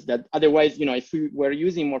classes that otherwise, if we were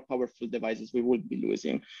using more powerful devices, we would be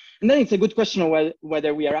losing. And then it's a good question of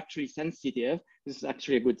whether we are actually sensitive. This is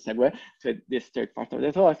actually a good segue to this third part of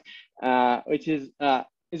the talk, which is a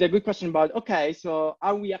good question about, okay, so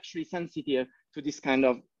are we actually sensitive to this kind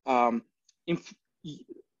of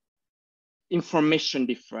information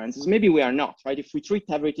differences? Maybe we are not, right? If we treat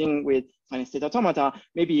everything with finite state automata,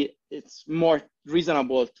 maybe it's more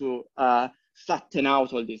reasonable to flatten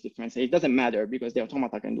out all these differences. It doesn't matter because the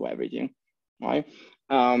automata can do everything, right?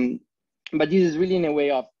 But this is really in a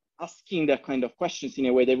way of asking that kind of questions in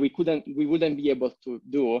a way that we wouldn't be able to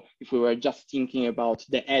do if we were just thinking about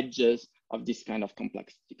the edges of this kind of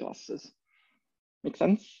complexity classes. Make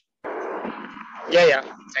sense? Yeah,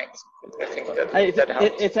 thanks. I think that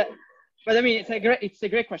helps. But I mean, it's a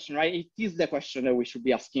great question, right? It is the question that we should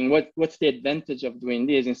be asking. What's the advantage of doing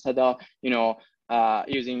this instead of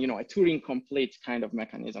using a Turing complete kind of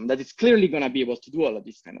mechanism that is clearly going to be able to do all of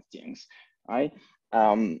these kind of things, right?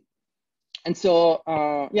 And so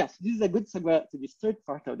yes, this is a good segue to this third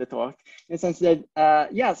part of the talk, in the sense that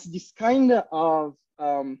yes, this kind of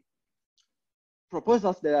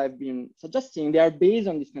proposals that I've been suggesting, they are based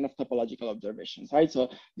on this kind of typological observations, right? So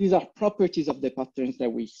these are properties of the patterns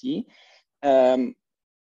that we see. And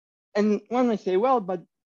one may say, well, but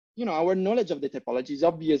our knowledge of the typology is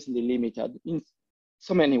obviously limited in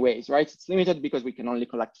so many ways, right? It's limited because we can only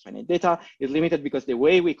collect finite data. It's limited because the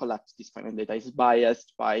way we collect this finite data is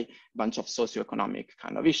biased by a bunch of socioeconomic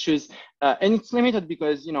kind of issues. And it's limited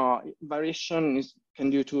because, variation can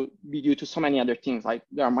be due to so many other things. Like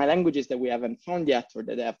there are my languages that we haven't found yet or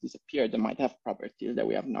that have disappeared that might have properties that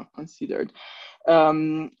we have not considered.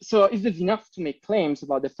 So is it enough to make claims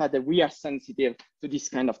about the fact that we are sensitive to this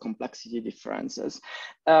kind of complexity differences?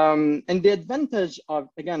 And the advantage of,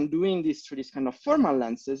 again, doing this through this kind of formal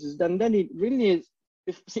lenses is then it really is,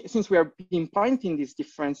 since we are pinpointing these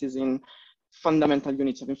differences in fundamental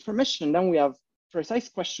units of information, then we have precise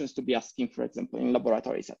questions to be asking, for example, in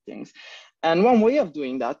laboratory settings. And one way of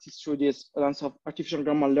doing that is through this lens of artificial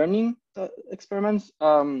grammar learning experiments,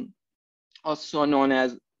 also known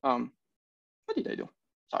as, what did I do?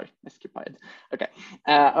 Sorry, I skipped ahead. Okay,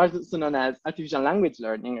 also known as artificial language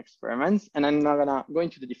learning experiments. And I'm not gonna go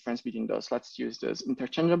into the difference between those. Let's use those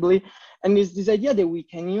interchangeably. And it's this idea that we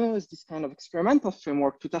can use this kind of experimental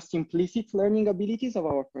framework to test implicit learning abilities of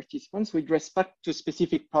our participants with respect to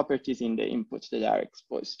specific properties in the inputs that they are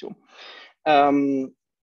exposed to.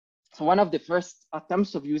 So one of the first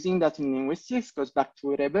attempts of using that in linguistics goes back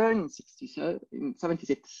to Reber in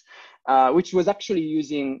 76, which was actually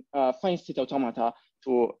using finite state automata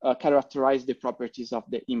to characterize the properties of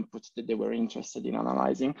the inputs that they were interested in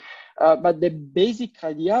analyzing. But the basic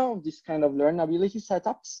idea of this kind of learnability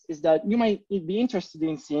setups is that you might be interested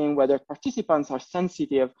in seeing whether participants are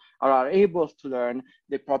sensitive or are able to learn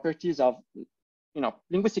the properties of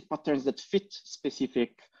linguistic patterns that fit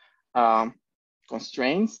specific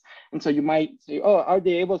constraints. And so you might say, oh, are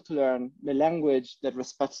they able to learn the language that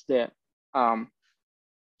respects the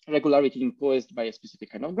regularity imposed by a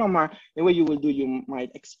specific kind of grammar? The way you will do, you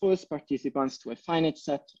might expose participants to a finite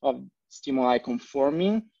set of stimuli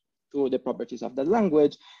conforming to the properties of that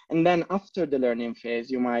language. And then after the learning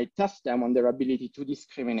phase, you might test them on their ability to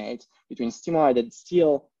discriminate between stimuli that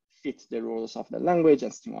still fit the rules of the language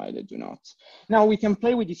and stimuli that do not. Now we can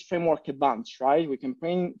play with this framework a bunch, right? We can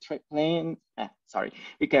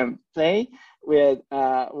we can play with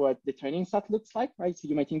what the training set looks like, right? So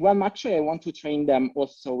you might think, well, actually, I want to train them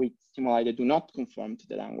also with stimuli that do not conform to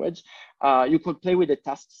the language. You could play with the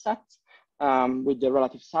test set, with the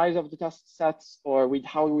relative size of the test sets, or with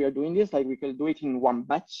how we are doing this. Like we could do it in one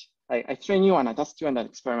batch. I train you and I test you and that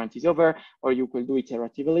experiment is over, or you could do it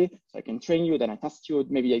iteratively. So I can train you, then I test you,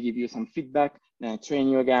 maybe I give you some feedback, then I train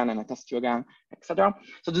you again and I test you again, etc.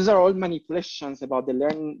 So these are all manipulations about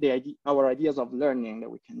our ideas of learning that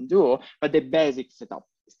we can do, but the basic setup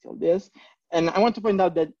is still this. And I want to point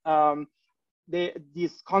out that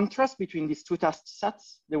this contrast between these two test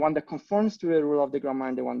sets, the one that conforms to the rule of the grammar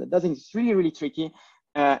and the one that doesn't, is really, really tricky.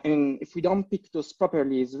 And if we don't pick those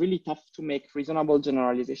properly, it's really tough to make reasonable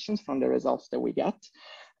generalizations from the results that we get.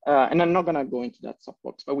 And I'm not going to go into that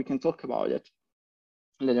soapbox, but we can talk about it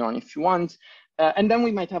later on if you want. And then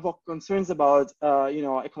we might have concerns about,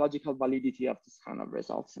 ecological validity of this kind of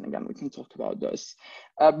results. And again, we can talk about those.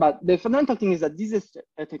 But the fundamental thing is that this is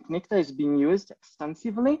a technique that is being used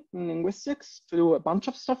extensively in linguistics to do a bunch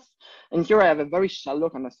of stuff. And here I have a very shallow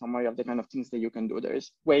kind of summary of the kind of things that you can do. There is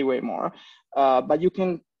way, way more. But you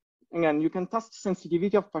can test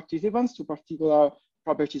sensitivity of participants to particular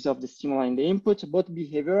properties of the stimuli in the input, both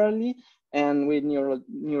behaviorally and with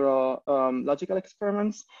neurological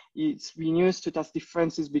experiments. It's been used to test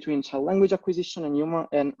differences between child language acquisition and human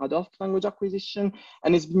and adult language acquisition.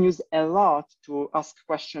 And it's been used a lot to ask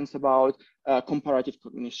questions about comparative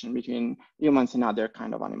cognition between humans and other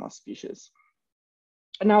kind of animal species.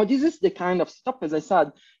 And now this is the kind of stuff, as I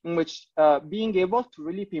said, in which being able to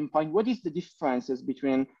really pinpoint what is the differences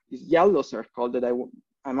between this yellow circle that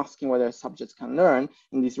I'm asking whether subjects can learn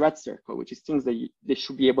in this red circle, which is things that they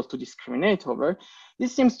should be able to discriminate over.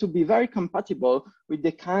 This seems to be very compatible with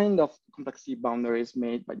the kind of complexity boundaries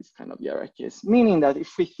made by this kind of hierarchies, meaning that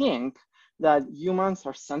if we think that humans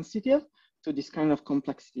are sensitive to this kind of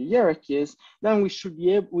complexity hierarchies, then we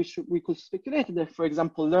could speculate that, for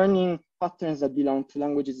example, learning patterns that belong to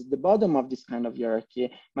languages at the bottom of this kind of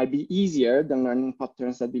hierarchy might be easier than learning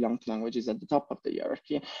patterns that belong to languages at the top of the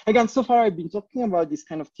hierarchy. Again, so far I've been talking about these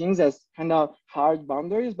kind of things as kind of hard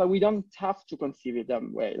boundaries, but we don't have to conceive it that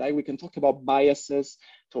way. Like we can talk about biases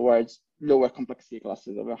towards lower complexity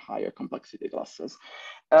classes over higher complexity classes.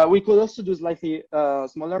 We could also do slightly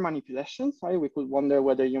smaller manipulations, right? We could wonder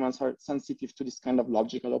whether humans are sensitive to this kind of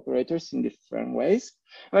logical operators in different ways.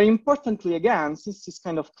 Very importantly, again, since this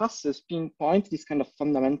kind of classes pinpoint these kind of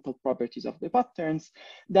fundamental properties of the patterns,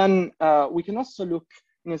 then we can also look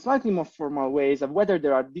in a slightly more formal ways of whether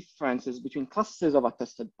there are differences between classes of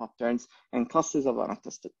attested patterns and classes of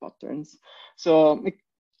unattested patterns. So a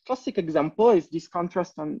classic example is this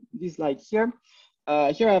contrast on this slide here.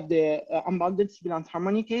 Here I have the unbounded sibilant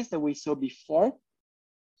harmony case that we saw before,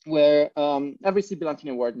 where every sibilant in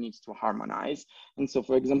a word needs to harmonize. And so,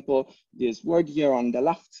 for example, this word here on the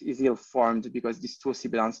left is ill-formed because these two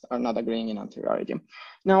sibilants are not agreeing in anteriority.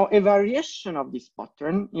 Now, a variation of this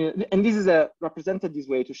pattern, and this is represented this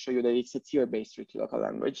way to show you that it's a tier-based local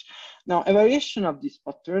language. Now, a variation of this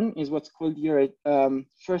pattern is what's called here a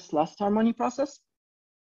first-last harmony process.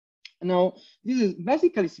 Now, this is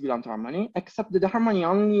basically sibilant harmony, except that the harmony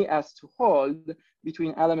only has to hold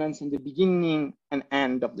between elements in the beginning and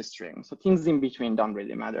end of the string. So things in between don't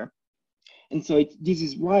really matter. And so this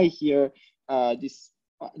is why here, this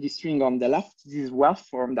string on the left, this is well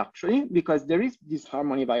formed actually, because there is this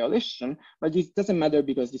harmony violation, but this doesn't matter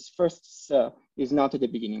because this first s is not at the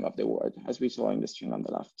beginning of the word, as we saw in the string on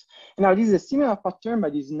the left. And now this is a similar pattern,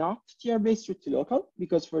 but it's not tier-based local,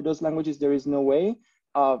 because for those languages, there is no way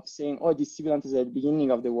of saying, oh, this sibilant is at the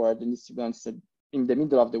beginning of the word and this sibilant is in the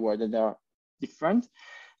middle of the word, and they are different.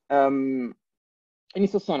 And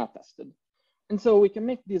it's also unattested. And so we can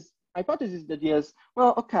make this hypothesis that is,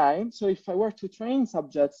 well, okay, so if I were to train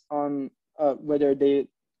subjects on whether they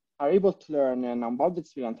are able to learn an unbounded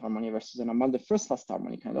sibilant harmony versus an unbounded first-last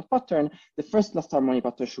harmony kind of pattern, the first-last harmony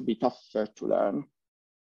pattern should be tougher to learn.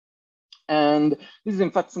 And this is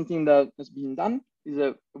in fact something that has been done. This is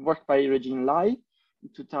a work by Regine Lai in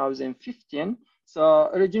 2015. So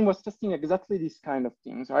Regine was testing exactly these kind of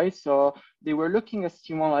things, right? So they were looking at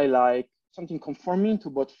stimuli like something conforming to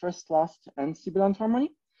both first, last, and sibilant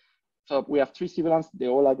harmony. So we have three sibilants, they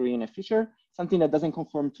all agree in a feature, something that doesn't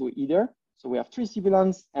conform to either. So we have three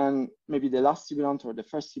sibilants and maybe the last sibilant or the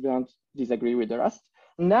first sibilant disagree with the rest.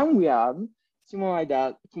 And then we have stimuli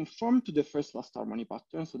that conform to the first last harmony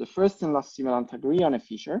pattern. So the first and last sibilant agree on a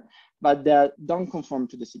feature, but that don't conform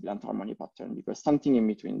to the sibilant harmony pattern because something in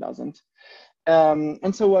between doesn't.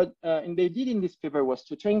 And so what they did in this paper was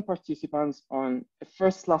to train participants on a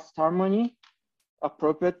first last harmony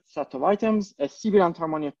appropriate set of items, a sibilant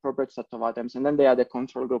harmony appropriate set of items, and then they had a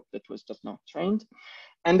control group that was just not trained.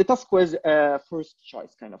 And the task was a first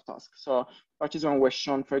choice kind of task. So participants were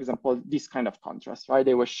shown, for example, this kind of contrast, right?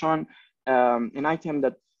 They were shown an item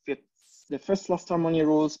that fits the first last harmony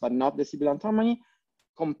rules, but not the sibilant harmony,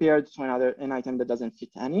 compared to an item that doesn't fit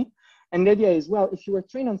any. And the idea is, well, if you were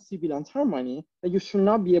trained on sibilant harmony, then you should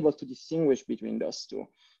not be able to distinguish between those two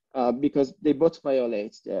because they both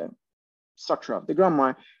violate the structure of the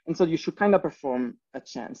grammar. And so you should kind of perform a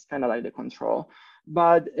chance, kind of like the control.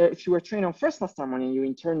 But if you were trained on first last harmony and you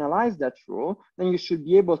internalize that rule, then you should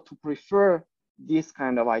be able to prefer this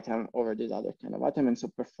kind of item over this other kind of item and so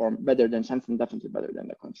perform better than chance and definitely better than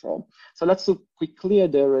the control. So let's look quickly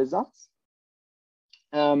at the results.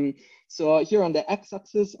 So here on the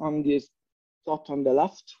x-axis on this plot on the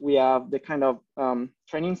left, we have the kind of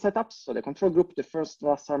training setups. So the control group, the first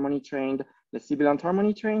last harmony trained, the sibilant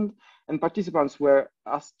harmony trained, and participants were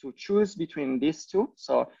asked to choose between these two.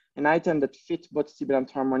 So an item that fits both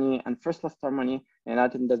sibilant harmony and first last harmony, and an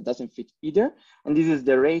item that doesn't fit either. And this is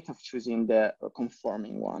the rate of choosing the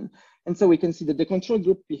conforming one. And so we can see that the control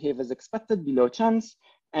group behave as expected below chance,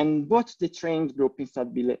 and both the trained group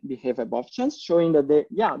instead behave above chance, showing that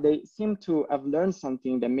they seem to have learned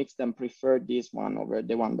something that makes them prefer this one over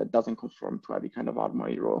the one that doesn't conform to every kind of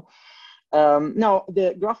harmony rule. Now,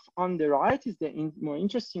 the graph on the right is the more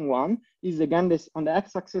interesting one. Is again, this on the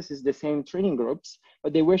x-axis is the same training groups,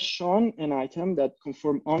 but they were shown an item that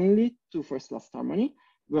conform only to first last harmony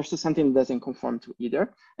versus something that doesn't conform to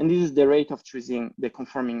either. And this is the rate of choosing the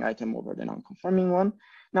conforming item over the non-conforming one.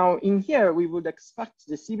 Now, in here, we would expect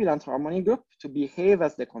the sibilant harmony group to behave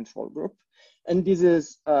as the control group. And this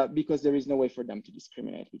is because there is no way for them to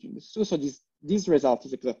discriminate between the two. So this result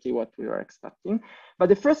is exactly what we were expecting. But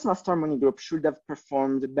the first last harmony group should have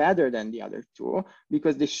performed better than the other two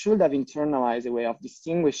because they should have internalized a way of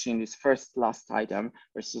distinguishing this first last item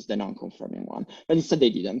versus the non-conforming one. But instead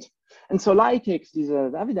they didn't. And so Lai takes this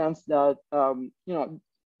as evidence that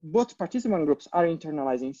both participant groups are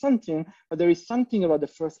internalizing something, but there is something about the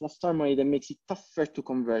first last harmony that makes it tougher to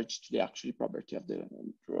converge to the actual property of the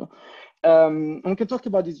rule. And we can talk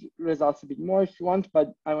about these results a bit more if you want,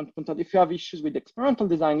 but I want to point out if you have issues with experimental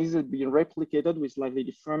design, these have been replicated with slightly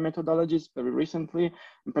different methodologies very recently,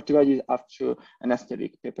 in particular after an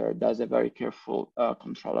SIGTYP paper does a very careful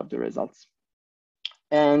control of the results.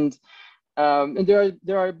 And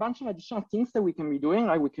there are a bunch of additional things that we can be doing.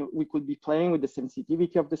 Like we could be playing with the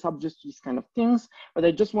sensitivity of the subject, these kind of things. But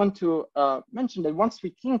I just want to mention that once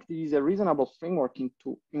we think this is a reasonable framework in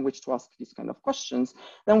which to ask these kind of questions,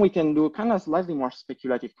 then we can do kind of slightly more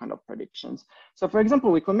speculative kind of predictions. So for example,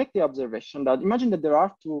 we can make the observation that imagine that there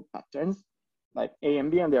are two patterns, like A and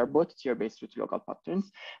B, and they are both tier-based local patterns.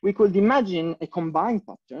 We could imagine a combined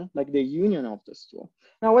pattern, like the union of those two.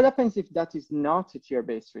 Now, what happens if that is not a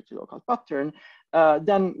tier-based local pattern?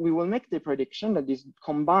 Then we will make the prediction that this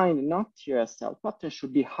combined not TRSL pattern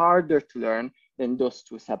should be harder to learn than those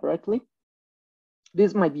two separately.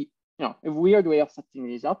 This might be a weird way of setting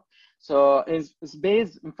this up. So it's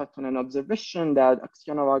based, in fact, on an observation that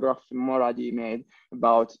Aksionova, Graf, and Moradi made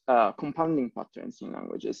about compounding patterns in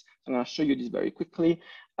languages. I'm going to show you this very quickly.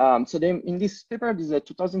 So in this paper, this is a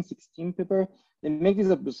 2016 paper, they make this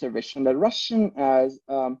observation that Russian has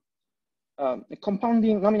a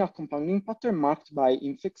nominal compounding pattern marked by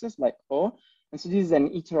infixes like O. And so this is an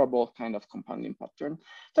iterable kind of compounding pattern.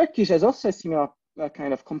 Turkish has also a similar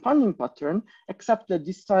kind of compounding pattern, except that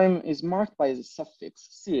this time is marked by the suffix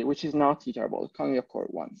C, which is not iterable, it can only occur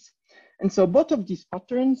once. And so both of these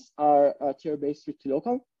patterns are tier-based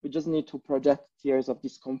local. We just need to project tiers of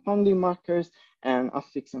these compounding markers and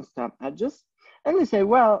affix and stamp edges. And we say,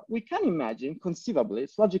 well, we can imagine, conceivably,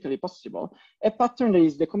 it's logically possible, a pattern that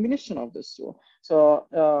is the combination of those two. So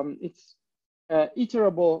it's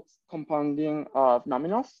iterable compounding of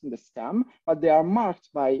nominals in the stem, but they are marked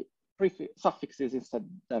by suffixes instead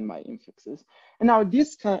than by infixes. And now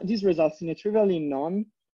this results in a trivially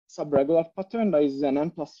non-subregular pattern that is an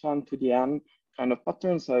n+1 to the n kind of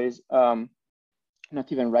pattern, so it's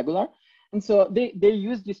not even regular. And so they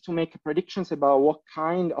use this to make predictions about what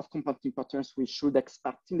kind of compounding patterns we should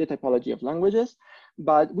expect in the typology of languages,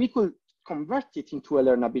 but we could convert it into a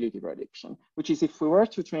learnability prediction, which is if we were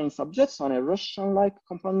to train subjects on a Russian-like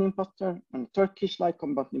compounding pattern, on a Turkish-like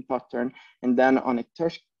compounding pattern, and then on a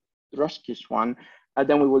Ruskish one,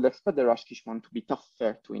 then we would expect the Ruskish one to be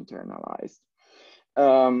tougher to internalize.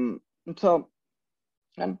 So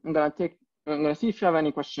I'm gonna see if you have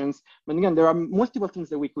any questions. But again, there are multiple things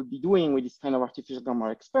that we could be doing with this kind of artificial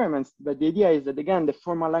grammar experiments. But the idea is that, again, the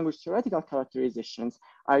formal language theoretical characterizations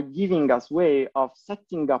are giving us way of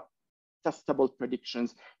setting up testable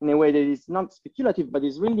predictions in a way that is not speculative, but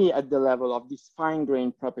is really at the level of these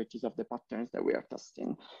fine-grained properties of the patterns that we are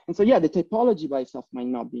testing. And so, yeah, the typology by itself might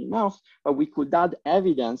not be enough, but we could add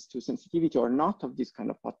evidence to sensitivity or not of these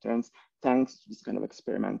kind of patterns thanks to these kind of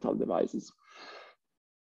experimental devices.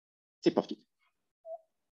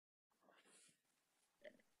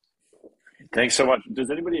 Thanks so much.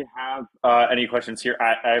 Does anybody have any questions here?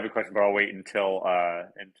 I have a question, but I'll wait until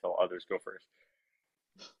others go first.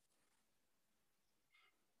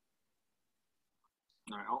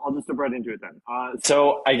 All right, I'll just jump right into it then.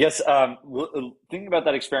 So I guess thinking about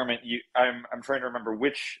that experiment, I'm trying to remember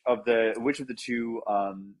which of the two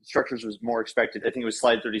structures was more expected. I think it was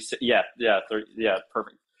slide 36. Yeah,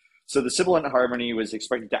 perfect. So the sibilant harmony was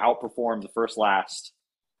expected to outperform the first last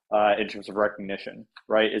in terms of recognition,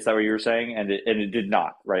 right? Is that what you were saying? And it did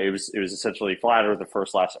not, right? It was essentially flat, or the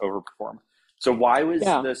first last overperform. So why was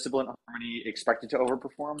the sibilant harmony expected to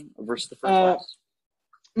overperform versus the first last?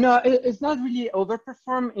 No, it's not really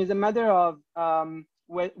overperform. It's a matter of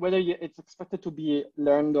whether it's expected to be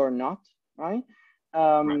learned or not, right?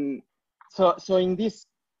 Right. So in this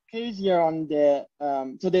case here on the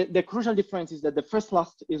so the crucial difference is that the first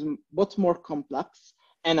last is both more complex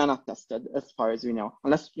and unattested as far as we know,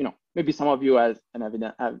 unless maybe some of you have an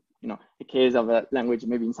evidence, a case of a language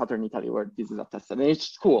maybe in southern Italy where this is attested, and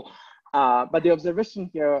it's cool. But the observation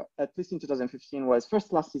here, at least in 2015, was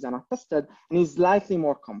first last is unattested and is slightly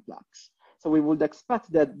more complex. So we would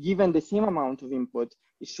expect that given the same amount of input,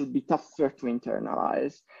 it should be tougher to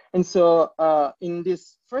internalize. And so in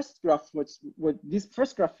this first graph, what this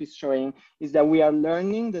first graph is showing is that we are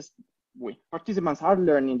learning this, participants are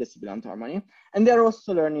learning the sibilant harmony, and they're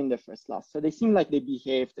also learning the first last. So they seem like they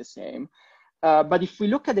behave the same. But if we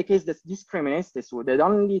look at the case that discriminates this, that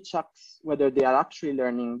only checks whether they are actually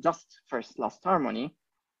learning just first last harmony,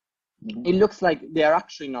 it looks like they are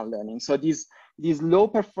actually not learning. So this low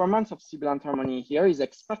performance of sibilant harmony here is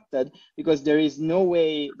expected because there is no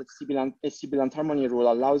way that a sibilant harmony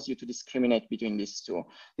rule allows you to discriminate between these two.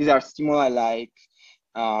 These are stimuli like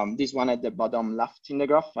this one at the bottom left in the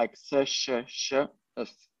graph, like versus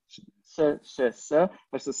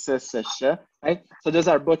right? So those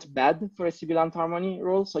are both bad for a sibilant harmony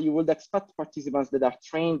rule. So you would expect participants that are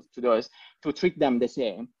trained to those to treat them the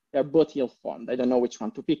same. They're both ill-formed. I don't know which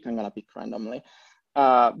one to pick. I'm gonna pick randomly.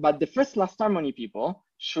 But the first last harmony people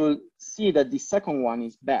should see that the second one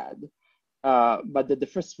is bad, but that the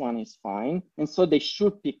first one is fine. And so they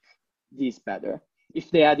should pick this better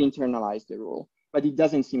if they had internalized the rule, but it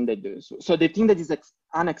doesn't seem they do. So the thing that is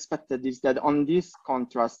unexpected is that on this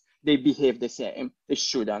contrast, they behave the same. They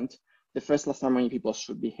shouldn't. The first last harmony people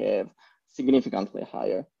should behave significantly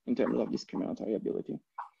higher in terms of discriminatory ability.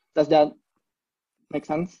 Does that make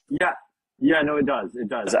sense? Yeah, no, it does. It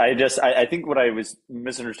does. I think what I was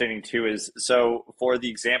misunderstanding too is, so for the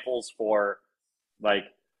examples for like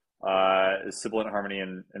sibilant harmony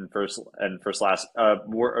and first last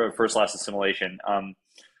assimilation,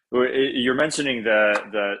 you're mentioning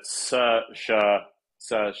the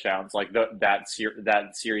sounds, like that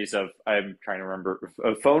series of, I'm trying to remember,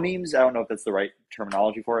 phonemes. I don't know if that's the right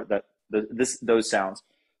terminology for it. Those sounds.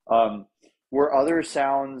 Were other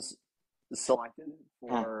sounds selected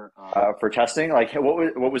for testing? Like,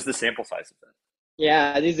 what was the sample size of that?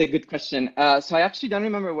 Yeah, this is a good question. So I actually don't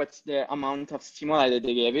remember what's the amount of stimuli that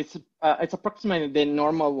they gave. It's approximately the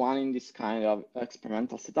normal one in this kind of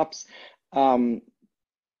experimental setups.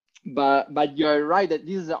 But you're right that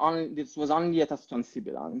this was only a test on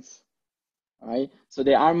sibilants, right? So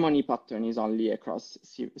the harmony pattern is only across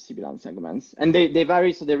sibilant segments, and they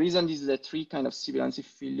vary. So the reason this is a three kind of sibilants,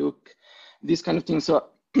 if we look, these kind of things. So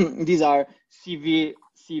these are CV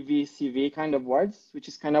kind of words, which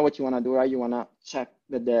is kind of what you want to do, right? You want to check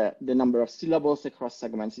that the number of syllables across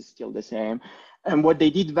segments is still the same. And what they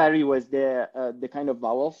did vary was the kind of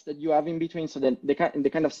vowels that you have in between. So the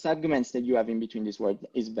kind of segments that you have in between these words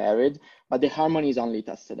is varied, but the harmony is only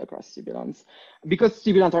tested across sibilants, because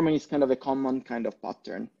sibilant harmony is kind of a common kind of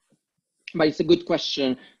pattern. But it's a good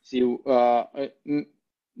question. So,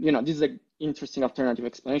 this is an interesting alternative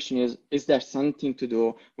explanation. Is there something to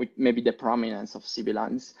do with maybe the prominence of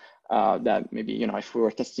sibilants that maybe, if we were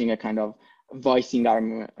testing a kind of voicing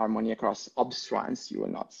harmony across obstruents, you will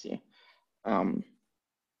not see.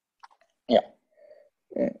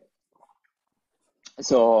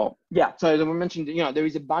 So as we mentioned, there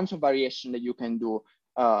is a bunch of variation that you can do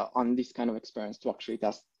on this kind of experience to actually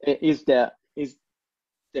test is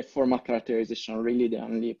the formal characterization really the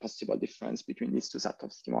only possible difference between these two sets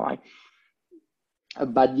of stimuli.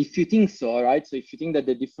 But if you think so, right? So if you think that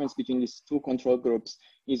the difference between these two control groups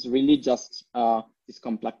is really just this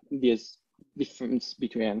difference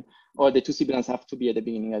between, or the two sibilants have to be at the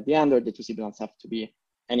beginning, at the end, or the two sibilants have to be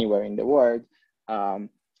anywhere in the word,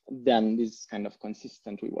 then this is kind of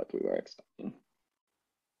consistent with what we were expecting.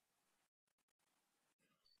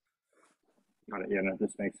 Got it. Yeah, no,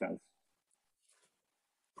 this makes sense.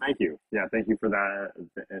 Thank you. Yeah, thank you for that.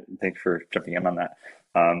 Thanks for jumping in on that.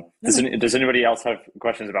 Does anybody else have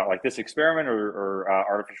questions about like this experiment or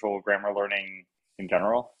artificial grammar learning in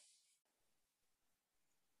general?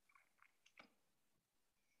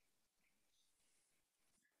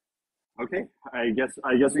 Okay, I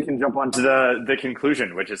guess we can jump on to the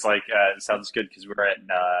conclusion, which is like sounds good because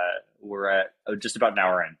we're at just about an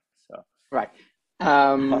hour in. So right,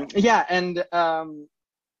 yeah, and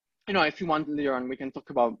you know, if you want later on, we can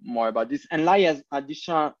talk about more about this. And Lai has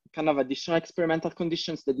additional experimental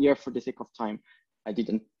conditions that here, for the sake of time, I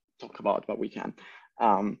didn't talk about, but we can.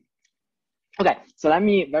 Okay, so let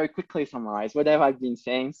me very quickly summarize what have I been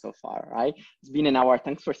saying so far, right? It's been an hour.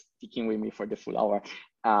 Thanks for sticking with me for the full hour.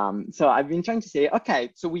 So I've been trying to say,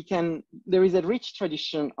 okay, so there is a rich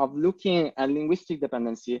tradition of looking at linguistic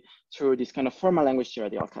dependency through this kind of formal language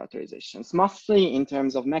theoretical characterizations, mostly in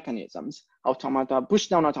terms of mechanisms, automata,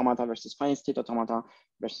 push-down automata versus fine state automata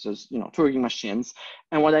versus, you know, Turing machines.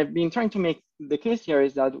 And what I've been trying to make the case here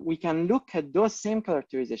is that we can look at those same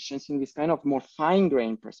characterizations in this kind of more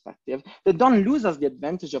fine-grained perspective that don't lose us the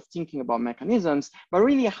advantage of thinking about mechanisms, but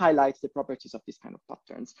really highlights the properties of these kind of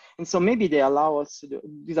patterns. And so maybe they allow us to do,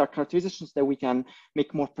 these are characterizations that we can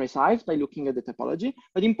make more precise by looking at the typology,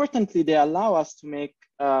 but importantly, they allow us to make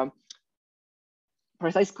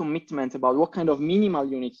precise commitment about what kind of minimal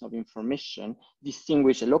units of information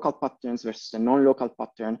distinguish the local patterns versus the non-local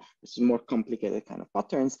pattern versus more complicated kind of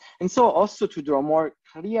patterns. And so also to draw more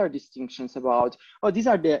clear distinctions about, oh, these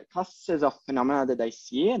are the classes of phenomena that I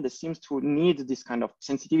see, and that seems to need this kind of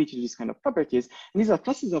sensitivity to these kind of properties. And these are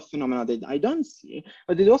classes of phenomena that I don't see,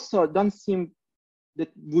 but they also don't seem, that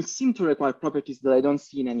would seem to require properties that I don't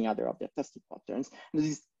see in any other of the attested patterns.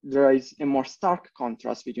 There is a more stark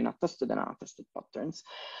contrast between attested and unattested patterns.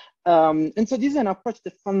 And so this is an approach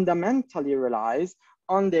that fundamentally relies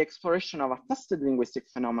on the exploration of attested linguistic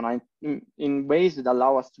phenomena in ways that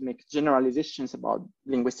allow us to make generalizations about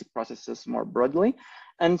linguistic processes more broadly.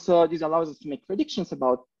 And so this allows us to make predictions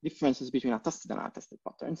about differences between attested and unattested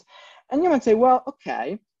patterns. And you might say, well,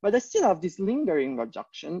 okay, but I still have this lingering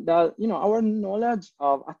objection that, you know, our knowledge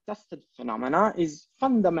of attested phenomena is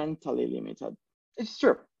fundamentally limited. It's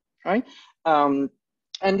true, right?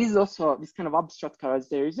 And this is also, this kind of abstract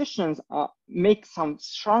characterizations make some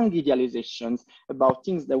strong idealizations about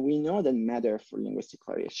things that we know that matter for linguistic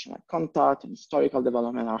variation, like contact and historical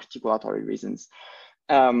development, articulatory reasons.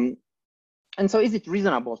 And so is it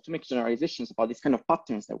reasonable to make generalizations about these kind of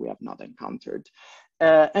patterns that we have not encountered?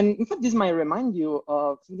 And in fact, this might remind you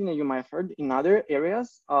of something that you might have heard in other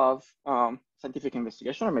areas of scientific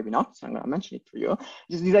investigation, or maybe not, so I'm going to mention it for you,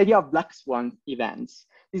 is this idea of black swan events.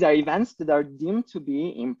 These are events that are deemed to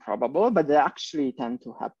be improbable, but they actually tend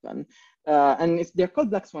to happen. And they're called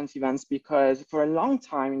black swan events because for a long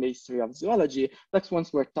time in the history of zoology, black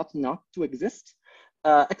swans were thought not to exist,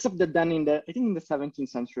 except that then I think in the 17th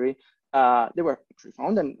century, they were actually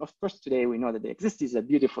found. And of course, today we know that they exist. This is a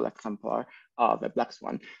beautiful exemplar of a black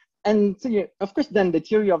swan. And so, of course, then the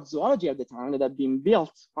theory of zoology at the time that had been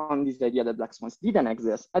built on this idea that black swans didn't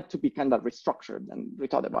exist had to be kind of restructured and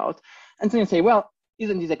rethought about. And so you say, well,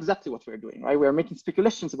 isn't this exactly what we're doing, right? We're making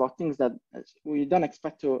speculations about things that we don't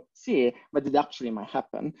expect to see, but it actually might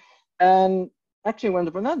happen. And actually, I want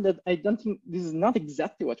to point out that I don't think this is not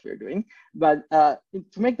exactly what we're doing, but to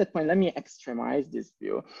make that point, let me extremize this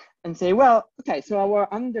view and say, well, okay, so our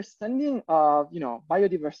understanding of, you know,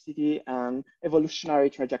 biodiversity and evolutionary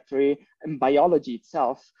trajectory and biology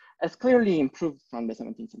itself has clearly improved from the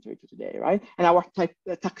 17th century to today, right? And our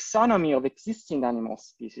taxonomy of existing animal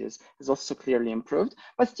species has also clearly improved,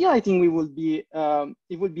 but still, I think it would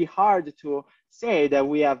be hard to say that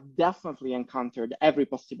we have definitely encountered every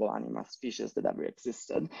possible animal species that ever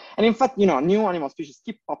existed. And in fact, you know, new animal species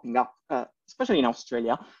keep popping up, especially in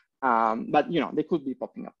Australia, but, you know, they could be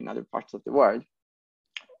popping up in other parts of the world.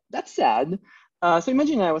 That said, so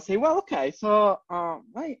imagine I would say, well, okay, so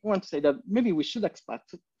I want to say that maybe we should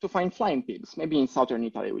expect to find flying pigs, maybe in southern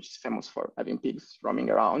Italy, which is famous for having pigs roaming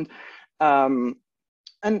around. But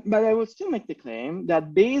I will still make the claim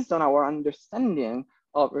that based on our understanding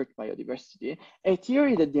of Earth biodiversity, a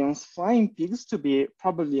theory that deems flying pigs to be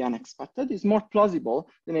probably unexpected is more plausible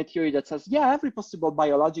than a theory that says, yeah, every possible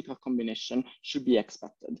biological combination should be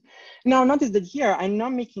expected. Now, notice that here, I'm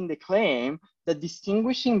not making the claim that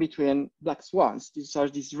distinguishing between black swans, these are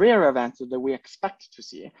these rare events that we expect to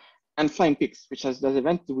see, and flying pigs, which is the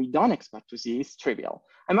event that we don't expect to see, is trivial.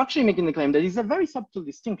 I'm actually making the claim that it's a very subtle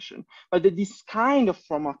distinction, but that this kind of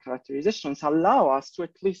formal characterizations allow us to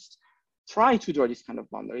at least try to draw these kind of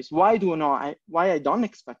boundaries. Why I don't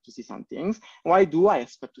expect to see some things? Why do I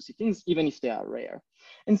expect to see things, even if they are rare?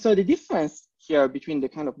 And so the difference here between the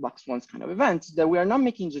kind of black swans kind of events is that we are not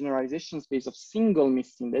making generalizations based on single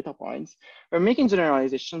missing data points. We're making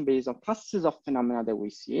generalization based on classes of phenomena that we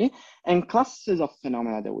see and classes of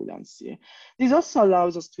phenomena that we don't see. This also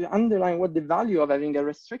allows us to underline what the value of having a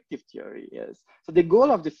restrictive theory is. So the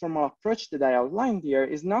goal of the formal approach that I outlined here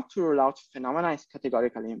is not to rule out phenomena as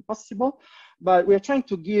categorically impossible, but we're trying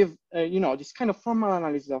to give this kind of formal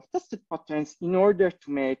analysis of tested patterns in order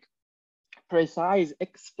to make precise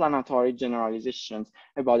explanatory generalizations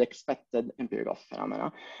about expected empirical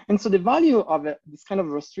phenomena. And so the value of this kind of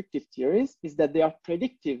restrictive theories is that they are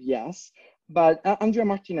predictive, yes, but Andrea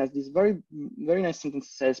Martinez, this very nice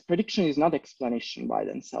sentence says, prediction is not explanation by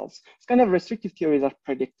themselves. This kind of restrictive theories are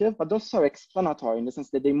predictive, but also explanatory in the sense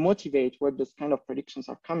that they motivate where those kind of predictions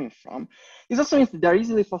are coming from. This also means that they're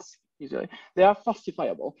they are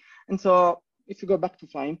falsifiable. And so if you go back to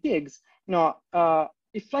flying pigs,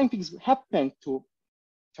 if flying pigs happen to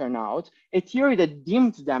turn out, a theory that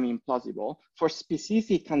deemed them implausible for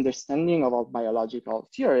specific understanding of our biological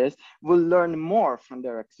theories will learn more from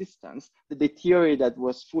their existence than the theory that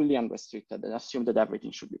was fully unrestricted and assumed that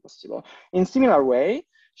everything should be possible. In similar way,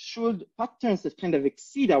 should patterns that kind of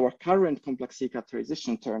exceed our current complexity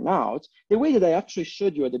characterization turn out, the way that I actually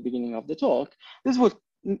showed you at the beginning of the talk, this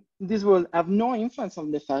will have no influence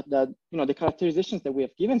on the fact that the characterizations that we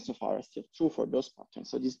have given so far are still true for those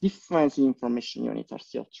patterns. So this difference in information units are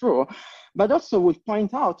still true, but also will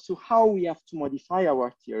point out to how we have to modify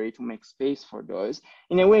our theory to make space for those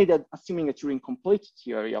in a way that, assuming a Turing complete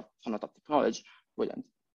theory of phenotypic knowledge, wouldn't.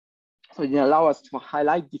 So it allows us to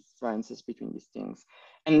highlight differences between these things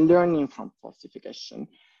and learning from falsification.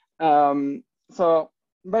 So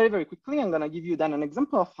very, very quickly, I'm going to give you then an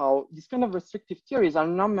example of how these kind of restrictive theories are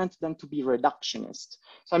not meant then to be reductionist.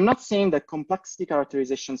 So I'm not saying that complexity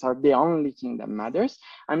characterizations are the only thing that matters.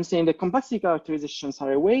 I'm saying that complexity characterizations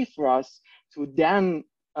are a way for us to then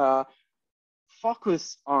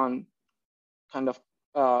focus on kind of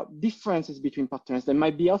differences between patterns that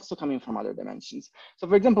might be also coming from other dimensions. So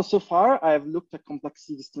for example, so far I've looked at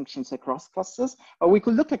complexity distinctions across classes, but we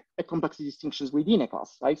could look at complexity distinctions within a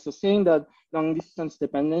class, right? So saying that long distance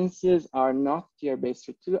dependencies are not tier-based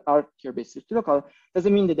local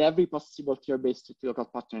doesn't mean that every possible tier-based local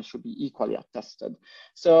pattern should be equally attested.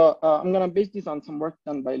 So I'm gonna base this on some work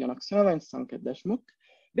done by Leon Aksionova and Sanket Deshmukh,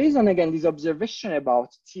 based on, again, this observation about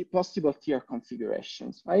possible tier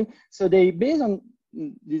configurations, right? So they, based on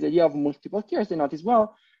this idea of multiple tiers, they notice,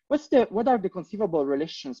 well, what are the conceivable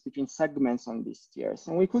relations between segments on these tiers?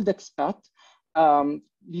 And we could expect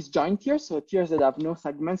these joint tiers, so tiers that have no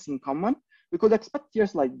segments in common. We could expect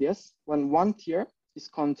tiers like this when one tier is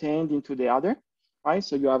contained into the other, right?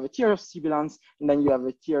 So you have a tier of sibilants, and then you have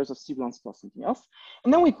a tiers of sibilants plus something else.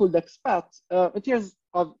 And then we could expect tiers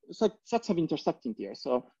of sets of intersecting tiers.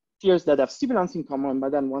 So tiers that have sibilants in common,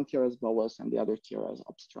 but then one tier has vowels and the other tier has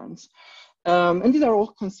obstruents. And these are all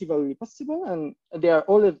conceivably possible, and they are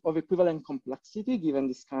all of equivalent complexity given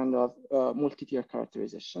this kind of multi-tier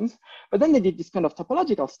characterizations. But then they did this kind of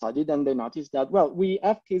topological study, then they noticed that, well, we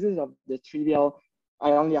have cases of the trivial,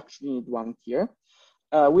 I only actually need one tier.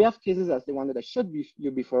 We have cases as the one that I showed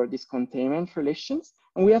you before, these containment relations,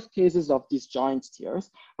 and we have cases of these joint tiers,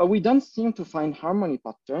 but we don't seem to find harmony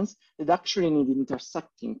patterns that actually need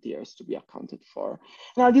intersecting tiers to be accounted for.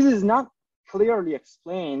 Now, this is not clearly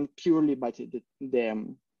explained purely by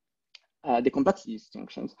the complexity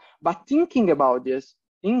distinctions, but thinking about this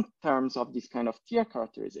in terms of these kind of tier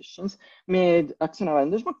characterizations made Aksionova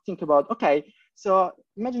and Deshmukh think about, okay, so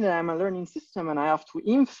imagine that I'm a learning system and I have to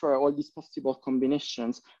infer all these possible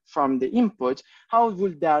combinations from the input. How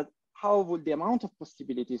would the amount of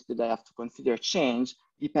possibilities that I have to consider change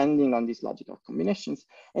depending on these logical combinations?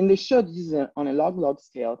 And they showed this on a log-log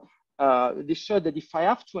scale. They showed that if I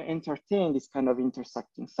have to entertain this kind of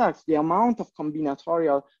intersecting sets, the amount of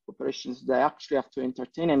combinatorial operations that I actually have to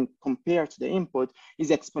entertain and compare to the input is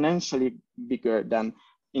exponentially bigger than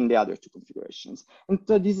in the other two configurations. And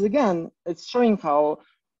so this, again, it's showing how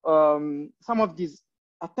some of these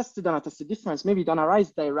attested and attested difference maybe don't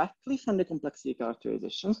arise directly from the complexity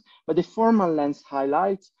characterizations, but the formal lens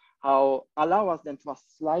highlights how allow us then to ask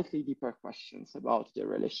slightly deeper questions about the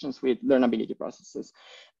relations with learnability processes.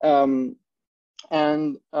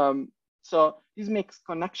 So this makes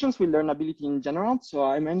connections with learnability in general. So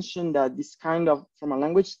I mentioned that this kind of formal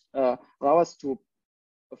language allow us to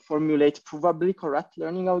formulate provably correct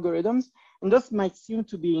learning algorithms. And those might seem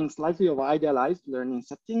to be in slightly of idealized learning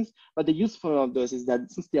settings, but the useful of those is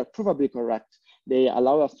that since they are provably correct, they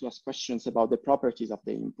allow us to ask questions about the properties of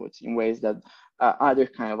the input in ways that other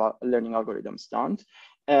kind of learning algorithms don't.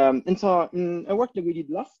 And so in a work that we did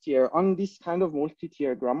last year on this kind of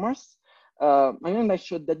multi-tier grammars, I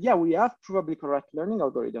showed that, yeah, we have probably correct learning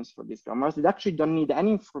algorithms for these grammars. They actually don't need any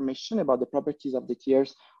information about the properties of the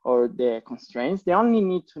tiers or the constraints. They only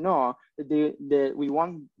need to know that we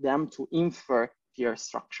want them to infer tier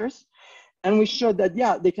structures. And we showed that,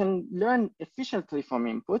 yeah, they can learn efficiently from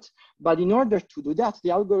input, but in order to do that, the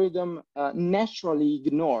algorithm naturally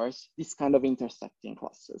ignores this kind of intersecting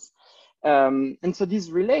classes. And so this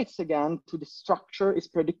relates again to the structure is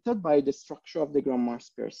predicted by the structure of the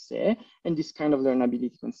grammars per se, and this kind of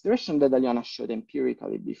learnability consideration that Aliana showed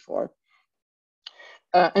empirically before.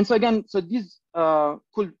 And so again, so these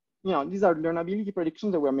these are learnability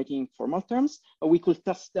predictions that we're making in formal terms, but we could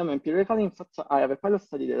test them empirically. In fact, I have a pilot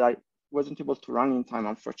study that I wasn't able to run in time,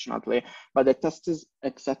 unfortunately, but it tests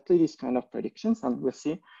exactly this kind of predictions, and we'll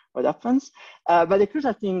see what happens. But the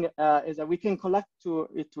crucial thing is that we can collect to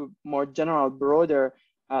more general, broader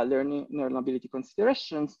learnability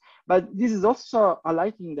considerations. But this is also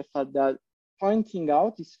highlighting the fact that pointing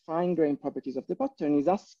out these fine-grained properties of the pattern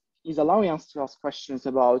is allowing us to ask questions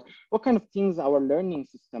about what kind of things our learning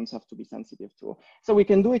systems have to be sensitive to. So we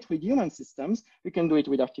can do it with human systems, we can do it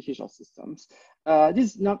with artificial systems.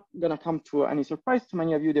 This is not gonna come to any surprise to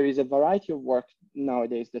many of you. There is a variety of work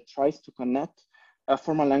nowadays that tries to connect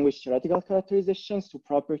formal language theoretical characterizations to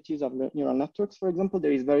properties of neural networks. For example,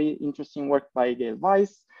 there is very interesting work by Gail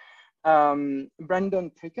Weiss.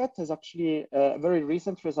 Brandon Prickett has actually a very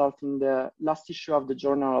recent result in the last issue of the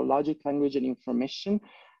Journal of Logic, Language and Information,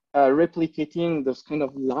 replicating those kind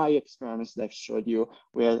of lie experiments that I've showed you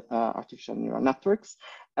with artificial neural networks.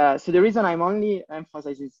 So the reason I'm only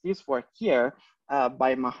emphasizing this work here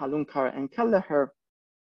by Mahalunkar and Kelleher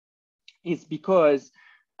is because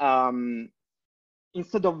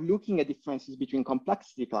instead of looking at differences between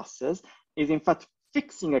complexity classes, is in fact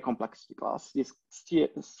fixing a complexity class. These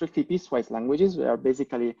strictly piecewise languages are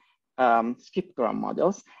basically skip gram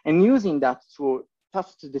models, and using that to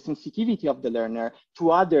test the sensitivity of the learner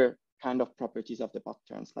to other kind of properties of the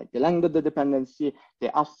patterns, like the length of the dependency,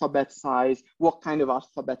 the alphabet size, what kind of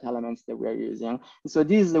alphabet elements that we're using. And so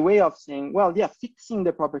this is a way of saying, well, yeah, fixing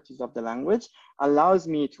the properties of the language allows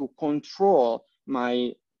me to control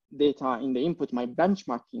my data in the input, my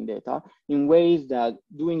benchmarking data, in ways that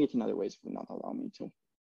doing it in other ways would not allow me to.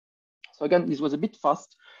 So again, this was a bit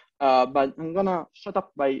fast, but I'm gonna shut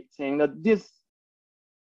up by saying that this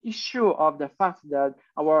issue of the fact that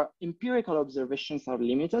our empirical observations are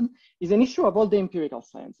limited is an issue of all the empirical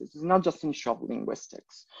sciences. It's not just an issue of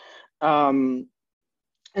linguistics.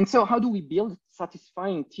 And so how do we build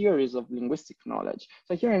satisfying theories of linguistic knowledge?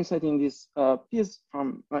 So here I'm citing this piece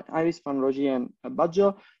from Iris van Rogie and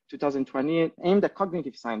Baggio, 2020, aimed at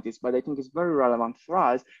cognitive scientists, but I think it's very relevant for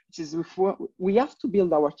us, which is we have to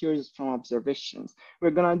build our theories from observations.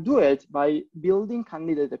 We're gonna do it by building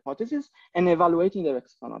candidate hypotheses and evaluating their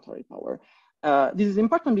explanatory power. This is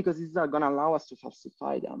important because these are gonna allow us to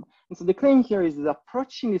falsify them. And so the claim here is that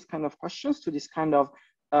approaching these kind of questions to this kind of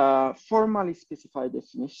formally specified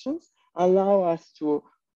definitions allow us to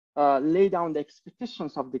lay down the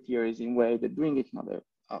expectations of the theories in a way that doing it in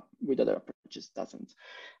with other approaches doesn't.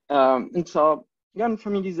 And so again,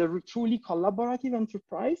 for me, this is a truly collaborative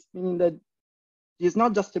enterprise, meaning that it's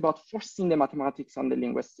not just about forcing the mathematics on the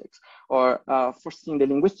linguistics or forcing the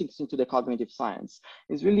linguistics into the cognitive science.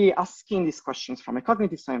 It's really asking these questions from a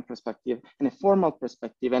cognitive science perspective and a formal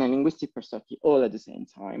perspective and a linguistic perspective all at the same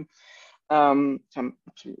time. So I'm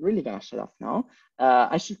actually really gonna shut off now.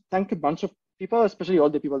 I should thank a bunch of people, especially all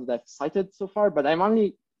the people that I've cited so far, but I'm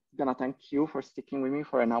only gonna thank you for sticking with me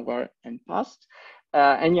for an hour and past.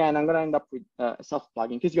 And yeah, and I'm gonna end up with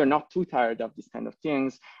self-plugging because you're not too tired of these kind of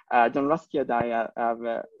things. John Rusty and I have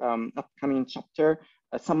an upcoming chapter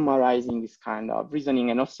summarizing this kind of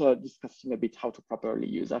reasoning and also discussing a bit how to properly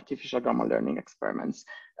use artificial grammar learning experiments.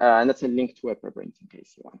 And that's a link to a preprint in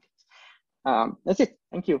case you want it. That's it.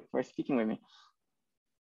 Thank you for speaking with me.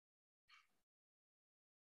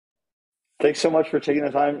 Thanks so much for taking the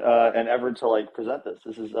time and effort to like present this.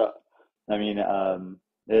 This is, I mean,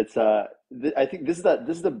 it's I think this is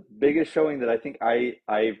the biggest showing that I think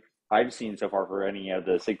I've seen so far for any of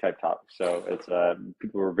the SIGTYP topics. So it's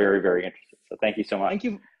people were very, very interested. So thank you so much.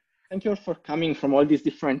 Thank you for coming from all these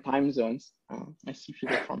different time zones. I see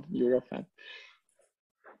people from Europe.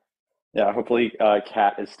 Yeah, hopefully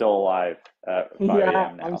Kat is still alive at 5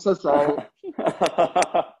 a.m. now. I'm so sorry.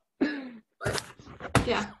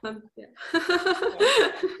 Yeah.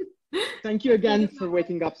 Thank you again for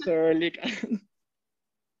waking up so early.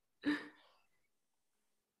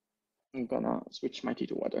 I'm gonna switch my tea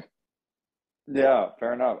to water. Yeah,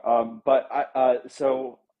 fair enough. But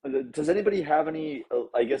so does anybody have any,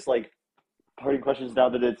 I guess, like parting questions now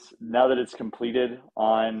that it's completed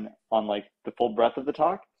on like the full breadth of the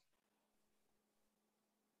talk?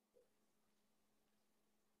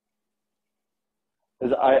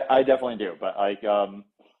 Because I definitely do, but like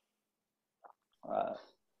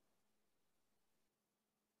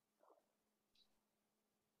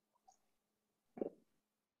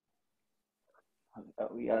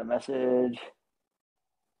we got a message.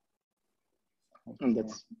 And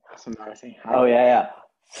that's embarrassing. Oh yeah.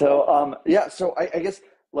 So so I guess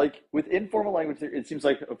like with informal language theory, it seems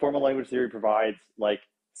like formal language theory provides like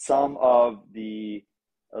some of the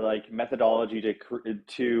like methodology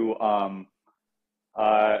to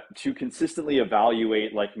consistently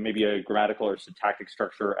evaluate like maybe a grammatical or syntactic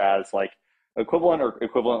structure as like equivalent or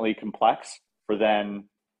equivalently complex for then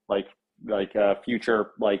like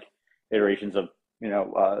future like iterations of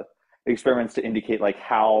experiments to indicate like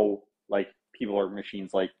how like people or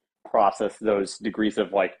machines like process those degrees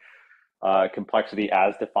of like complexity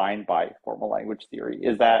as defined by formal language theory.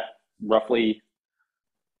 Is that roughly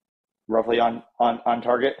on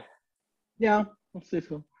target? Yeah, I'll say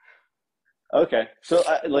so. Okay, so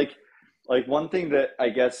like one thing that I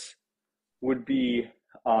guess would be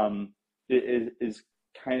is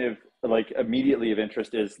kind of like immediately of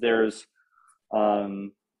interest is there's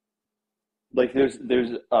like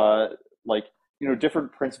like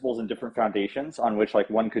different principles and different foundations on which like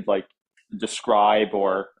one could like describe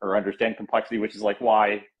or understand complexity, which is like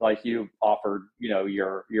why like you offered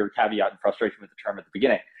your caveat and frustration with the term at the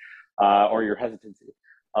beginning, or your hesitancy.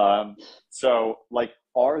 So like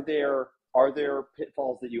are there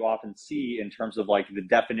pitfalls that you often see in terms of like the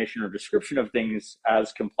definition or description of things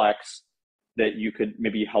as complex that you could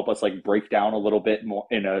maybe help us like break down a little bit more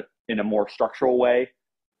in a more structural way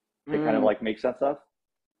to kind of like make sense of?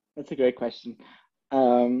 That's a great question.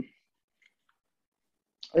 I'm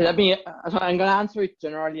gonna answer it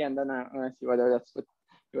generally, and then I'm gonna see whether that's what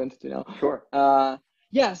you wanted to know. Sure.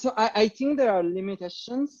 Yeah. So I think there are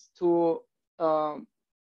limitations to all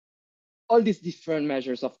these different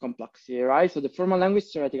measures of complexity, right? So the formal language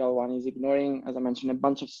theoretical one is ignoring, as I mentioned, a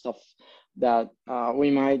bunch of stuff that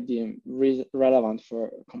we might deem relevant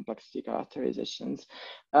for complexity characterizations.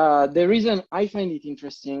 The reason I find it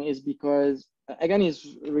interesting is because, again, it's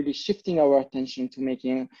really shifting our attention to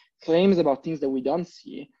making claims about things that we don't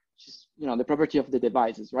see, which is, the property of the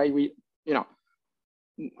devices, right?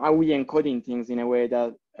 Are we encoding things in a way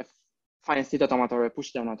that a fine state automata or a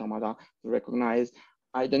push down automata to recognize?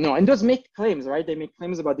 I don't know. And those make claims, right? They make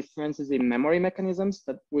claims about differences in memory mechanisms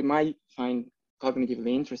that we might find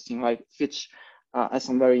cognitively interesting. Like Fitch has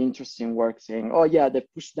some very interesting work saying, oh yeah, the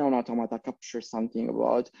push down automata captures something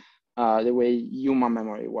about the way human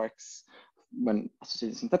memory works when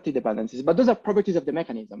associated syntactic dependencies, but those are properties of the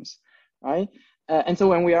mechanisms, right? And so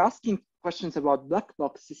when we are asking questions about black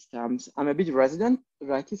box systems, I'm a bit reticent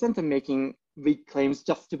in making big claims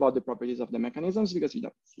just about the properties of the mechanisms because we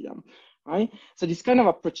don't see them, right? So these kind of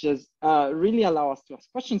approaches really allow us to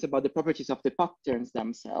ask questions about the properties of the patterns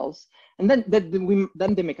themselves, and then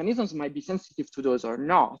the mechanisms might be sensitive to those or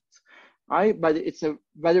not, right? But it's a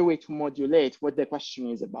better way to modulate what the question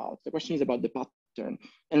is about. The question is about the pattern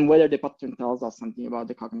and whether the pattern tells us something about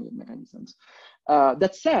the cognitive mechanisms.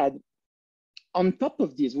 That said, on top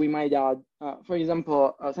of this, we might add, for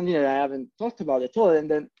example, something that I haven't talked about at all, and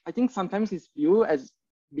then I think sometimes it's viewed as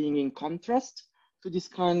being in contrast to this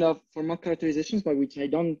kind of formal characterizations, but which I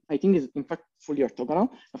think is in fact fully orthogonal.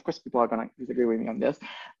 Of course, people are gonna disagree with me on this.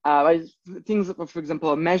 Things, for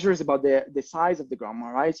example, measures about the size of the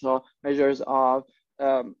grammar, right? So measures of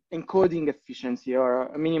encoding efficiency or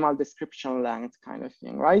a minimal description length kind of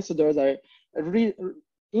thing, right? So those are really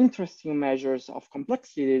interesting measures of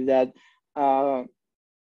complexity that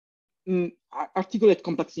articulate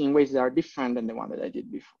complexity in ways that are different than the one that I did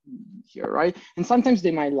before here, right? And sometimes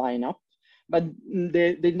they might line up, but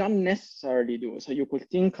they don't necessarily do. So you could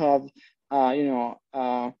think of,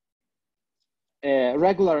 a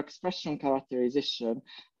regular expression characterization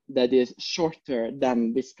that is shorter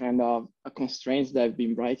than this kind of constraints that I've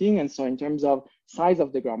been writing. And so in terms of size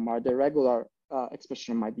of the grammar, the regular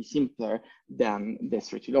expression might be simpler than the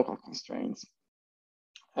strictly local constraints.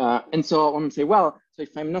 And so I want to say, well, so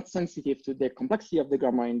if I'm not sensitive to the complexity of the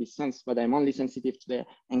grammar in this sense, but I'm only sensitive to the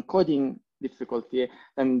encoding difficulty,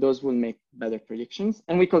 then those will make better predictions.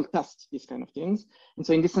 And we could test these kind of things. And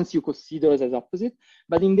so in this sense, you could see those as opposite.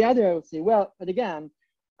 But in the other, I would say, well, but again,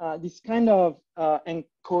 this kind of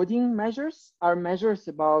encoding measures are measures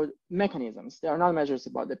about mechanisms. They are not measures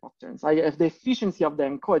about the patterns. If the efficiency of the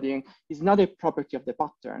encoding is not a property of the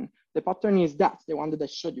pattern is that, the one that I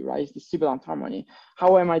showed you, right? It's the sibilant harmony.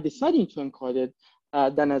 How am I deciding to encode it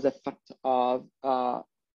then as effect of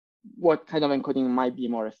what kind of encoding might be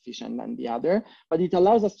more efficient than the other, but it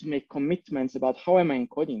allows us to make commitments about how am I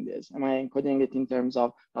encoding this? Am I encoding it in terms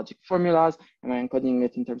of logic formulas? Am I encoding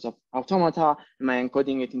it in terms of automata? Am I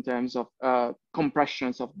encoding it in terms of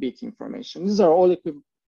compressions of bit information? These are all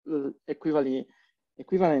equivalently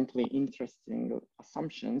interesting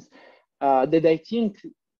assumptions that I think,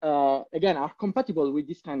 again, are compatible with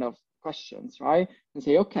this kind of questions, right? And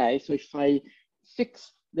say, okay, so if I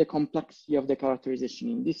fix the complexity of the characterization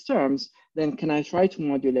in these terms, then can I try to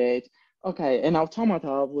modulate, okay, an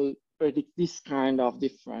automata will predict this kind of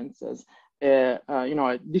differences. A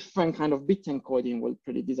different kind of bit encoding will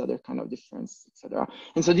predict this other kind of difference, etc.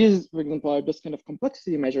 And so these, for example, are those kind of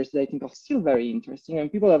complexity measures that I think are still very interesting. And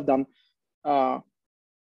people have done,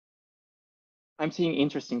 I'm saying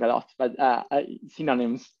interesting a lot, but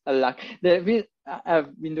synonyms a lot.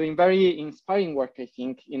 I've been doing very inspiring work, I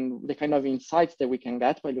think, in the kind of insights that we can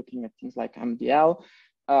get by looking at things like MDL,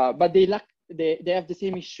 but they have the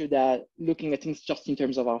same issue that looking at things just in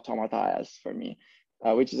terms of automata as for me,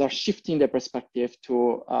 which is shifting the perspective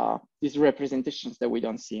to these representations that we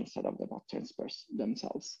don't see instead of the patterns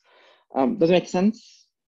themselves. Does it make sense?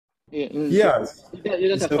 Yeah. You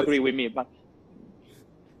don't have to agree with me, but.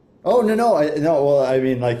 Oh no. Well, I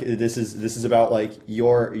mean, like this is about like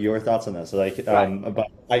your thoughts on this. Like, Right. but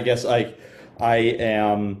I guess like I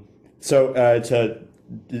am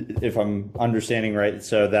if I'm understanding right,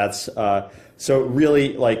 so that's so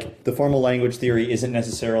really like the formal language theory isn't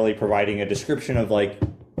necessarily providing a description of like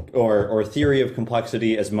or theory of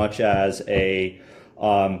complexity as much as a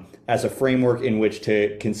framework in which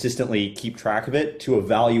to consistently keep track of it to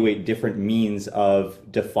evaluate different means of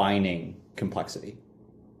defining complexity.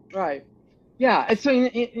 Right. Yeah. And so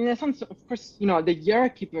in a sense, of course, the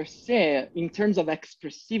hierarchy per se, in terms of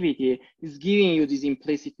expressivity, is giving you these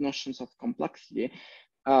implicit notions of complexity.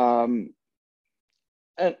 And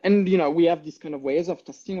we have these kind of ways of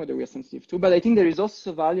testing whether we are sensitive to, but I think there is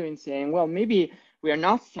also value in saying, well, maybe we are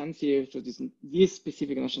not sensitive to these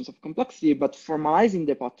specific notions of complexity, but formalizing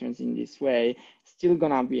the patterns in this way is still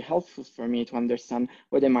gonna be helpful for me to understand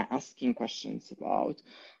what am I asking questions about.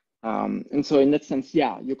 And so in that sense,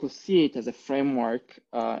 yeah, you could see it as a framework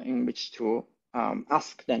in which to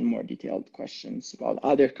ask then more detailed questions about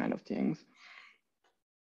other kind of things.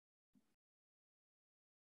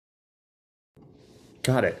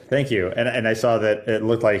 Got it. Thank you. And I saw that it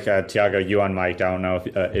looked like Tiago, you unmiked. I don't know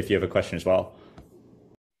if you have a question as well.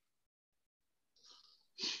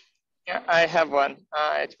 Yeah, I have one.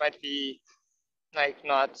 It might be like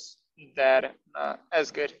not that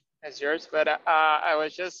as good as yours, but I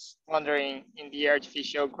was just wondering, in the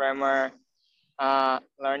artificial grammar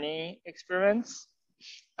learning experiments,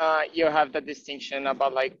 you have the distinction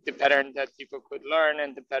about like the pattern that people could learn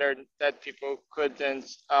and the pattern that people couldn't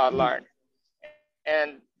learn.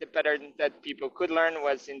 And the pattern that people could learn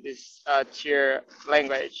was in this tier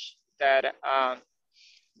language that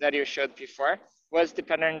that you showed before. Was the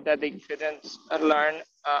pattern that they couldn't learn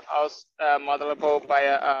also modelable by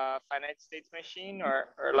a finite state machine, or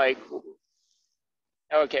like?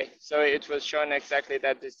 Okay, so it was shown exactly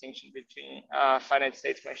that distinction between finite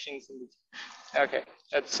state machines and okay,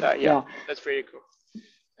 that's yeah, that's pretty cool.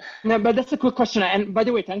 No, but that's a good question. And by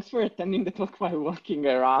the way, thanks for attending the talk while walking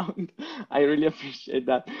around. I really appreciate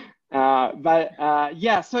that.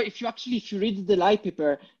 Yeah, so if you read the light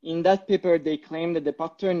paper, in that paper, they claim that the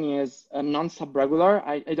pattern is non-subregular.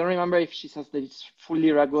 I don't remember if she says that it's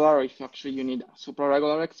fully regular or if actually you need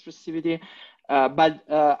supraregular expressivity. But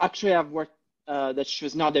actually I've worked that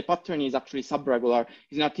shows now the pattern is actually subregular.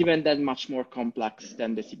 It's not even that much more complex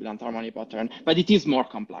than the sibilant harmony pattern, but it is more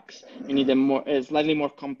complex. You need a slightly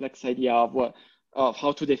more complex idea of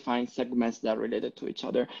how to define segments that are related to each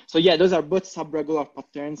other. So yeah, those are both subregular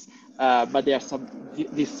patterns, but they are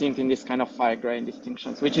distinct in this kind of fine-grained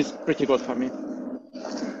distinctions, which is pretty good for me.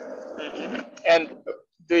 And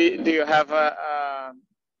do you have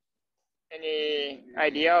any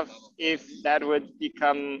idea of if that would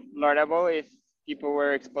become learnable if people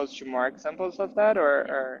were exposed to more examples of that,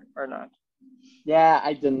 or not? Yeah,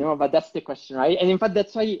 I don't know, but that's the question, right? And in fact,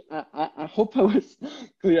 that's why I hope I was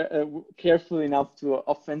careful enough to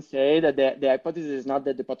often say that the hypothesis is not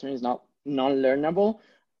that the pattern is not non-learnable,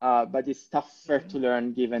 but it's tougher to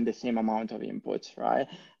learn given the same amount of input, right?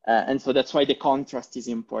 And so that's why the contrast is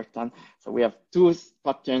important. So we have two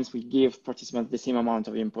patterns, we give participants the same amount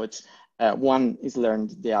of inputs. One is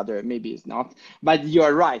learned, the other maybe is not. But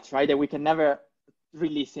you're right, that we can never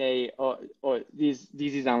really say, oh, this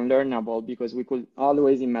is unlearnable, because we could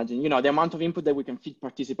always imagine, the amount of input that we can feed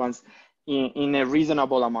participants in a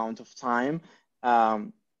reasonable amount of time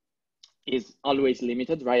is always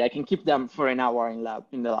limited, right? I can keep them for an hour in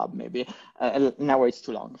the lab, maybe. An hour is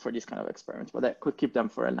too long for this kind of experiment, but I could keep them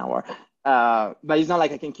for an hour. But it's not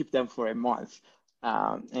like I can keep them for a month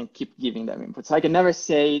and keep giving them input. So I can never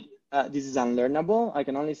say this is unlearnable. I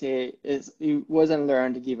can only say it wasn't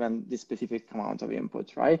learned given the specific amount of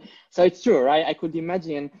input, right? So it's true, right? I could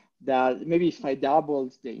imagine that maybe if I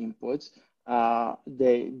doubled the inputs,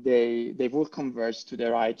 they will converge to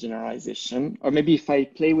the right generalization. Or maybe if I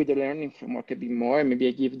play with the learning framework a bit more, maybe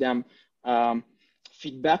I give them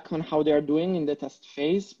feedback on how they are doing in the test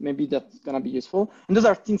phase, maybe that's gonna be useful. And those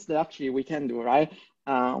are things that actually we can do, right?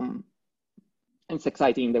 It's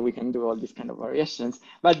exciting that we can do all these kind of variations,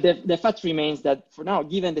 but the fact remains that for now,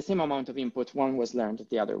 given the same amount of input, one was learned,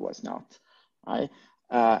 the other was not, right?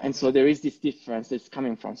 And so there is this difference that's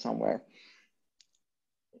coming from somewhere.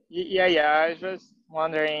 Yeah. I was just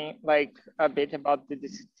wondering like a bit about the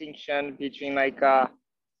distinction between like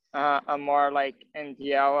a more like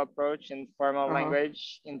MDL approach and formal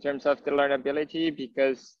language in terms of the learnability,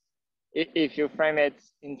 because if you frame it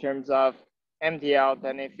in terms of MDL,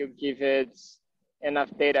 then if you give it enough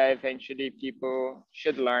data, eventually people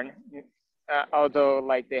should learn, although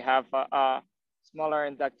like they have a smaller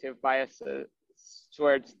inductive biases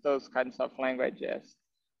towards those kinds of languages.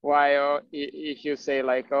 While if you say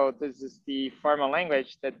like, oh, this is the formal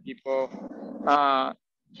language that people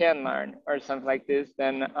can learn or something like this,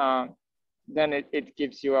 then it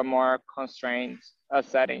gives you a more constrained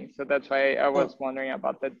setting. So that's why I was wondering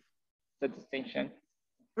about the distinction.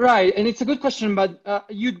 Right, and it's a good question, but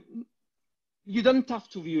you don't have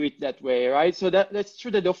to view it that way, right? So that's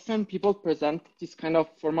true that often people present this kind of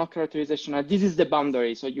formal characterization. This is the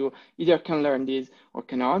boundary, so you either can learn this or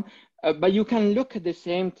cannot. But you can look at the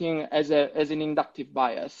same thing as an inductive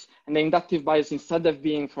bias. And the inductive bias, instead of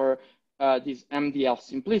being for this MDL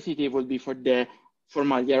simplicity, will be for the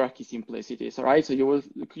formal hierarchy simplicities, right? So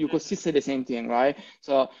you could still say the same thing, right?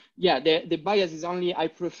 So yeah, the bias is only, I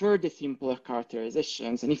prefer the simpler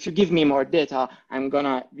characterizations. And if you give me more data, I'm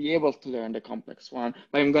gonna be able to learn the complex one,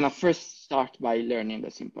 but I'm gonna first start by learning the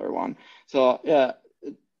simpler one. So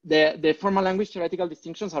the formal language theoretical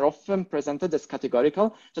distinctions are often presented as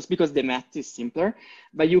categorical just because the math is simpler,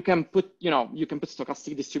 but you can put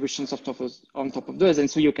stochastic distributions on top of those. And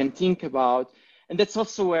so you can think about, and that's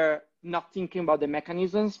also where not thinking about the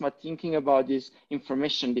mechanisms, but thinking about these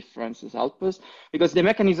information differences help us, because the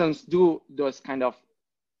mechanisms do those kind of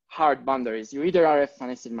hard boundaries. You either are a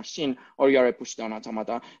finite machine or you're a push-down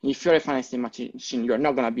automata. And if you're a finite machine, you're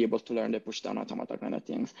not going to be able to learn the push-down automata kind of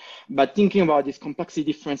things. But thinking about this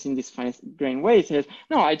complexity difference in this finite-grained way says,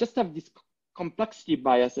 no, I just have this complexity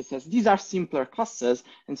bias that says these are simpler classes,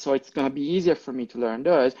 and so it's going to be easier for me to learn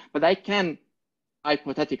those, but I can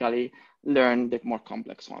hypothetically learn the more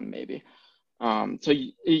complex one maybe. So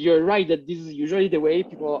you're right that this is usually the way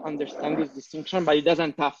people understand this distinction, but it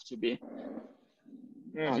doesn't have to be.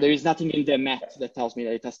 There is nothing in the math that tells me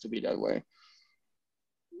that it has to be that way.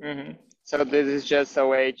 So this is just a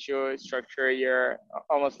way to structure your,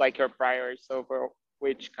 almost like your priors over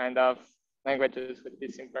which kind of languages would be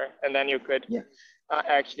simpler. And then you could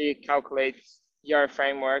actually calculate your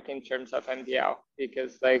framework in terms of MDL,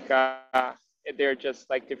 because like they're just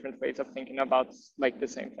like different ways of thinking about like the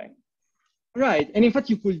same thing. Right, and in fact,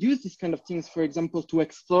 you could use these kind of things, for example, to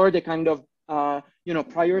explore the kind of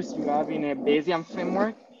priors you have in a Bayesian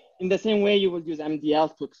framework. In the same way, you would use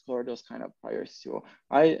MDL to explore those kind of priors too,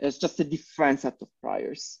 right? It's just a different set of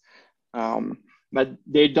priors, but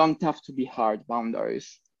they don't have to be hard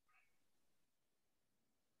boundaries.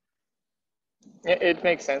 It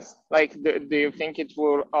makes sense. Like, do you think it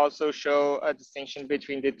will also show a distinction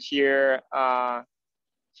between the tier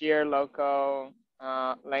local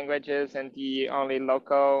languages and the only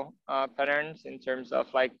local patterns in terms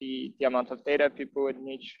of like the amount of data people would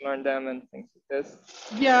need to learn them and things like this?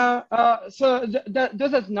 Yeah, so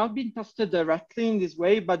those have not been tested directly in this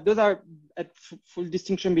way, but those are a full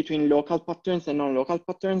distinction between local patterns and non-local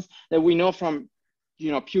patterns that we know from,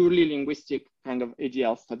 purely linguistic kind of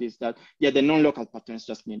AGL studies that, yeah, the non-local patterns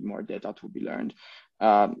just need more data to be learned.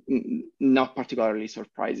 Not particularly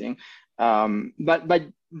surprising. But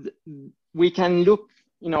we can look,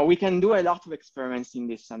 we can do a lot of experiments in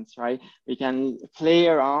this sense, right? We can play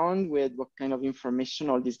around with what kind of information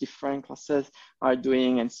all these different classes are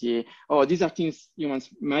doing and see, oh, these are things humans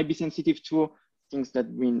might be sensitive to, things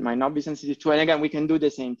that we might not be sensitive to. And again, we can do the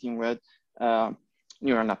same thing with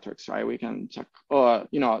neural networks, right? We can check, or,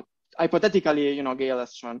 hypothetically, Gail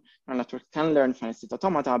has shown neural networks can learn finite state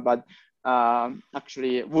automata, but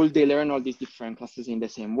actually, will they learn all these different classes in the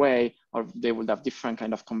same way, or they would have different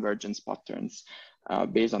kind of convergence patterns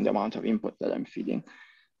based on the amount of input that I'm feeding?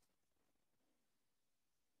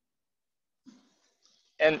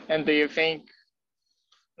 And do you think,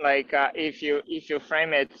 like, if you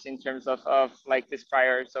frame it in terms of like these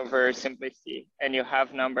priors over simplicity, and you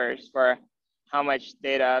have numbers for how much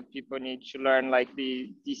data people need to learn, like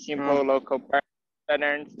the simple local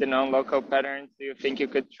patterns, the non-local patterns, do you think you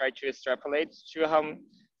could try to extrapolate to how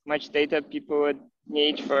much data people would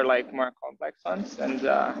need for like more complex ones? And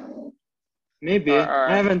maybe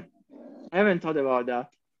I haven't thought about that.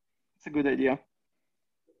 It's a good idea.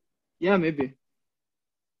 Yeah, maybe.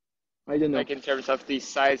 I don't know. Like in terms of the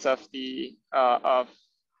size of the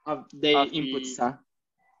inputs.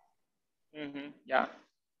 Yeah.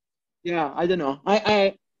 Yeah, I don't know.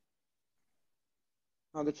 Oh,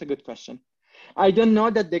 that's a good question. I don't know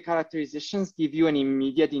that the characterizations give you an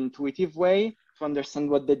immediate intuitive way to understand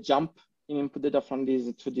what the jump in input data from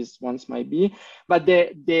these to these ones might be, but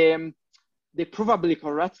the probably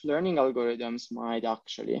correct learning algorithms might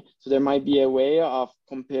actually. So there might be a way of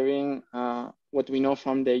comparing what we know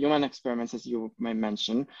from the human experiments, as you might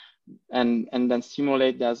mention, and then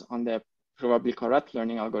simulate that on the probably correct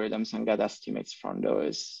learning algorithms and get estimates from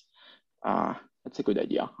those. That's a good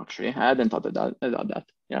idea, actually. I hadn't thought about that.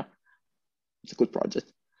 Yeah, it's a good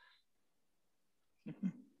project.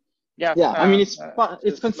 Yeah. I mean, it's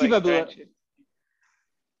conceivable. Like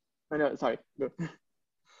I know. Sorry.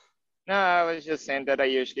 No, I was just saying that I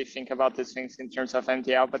usually think about these things in terms of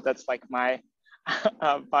MDL, but that's like my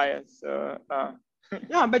bias. So.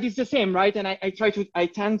 Yeah, but it's the same, right? And I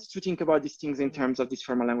tend to think about these things in terms of these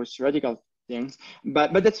formal language theoretical things.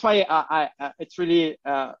 But that's why it's really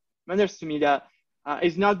matters to me that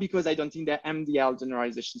it's not because I don't think that MDL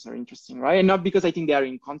generalizations are interesting, right? And not because I think they are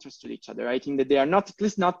in contrast to each other. I think that they are not, at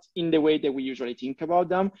least not in the way that we usually think about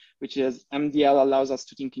them, which is MDL allows us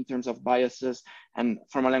to think in terms of biases, and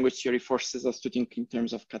formal language theory forces us to think in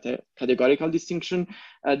terms of categorical distinction.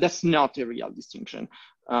 That's not a real distinction.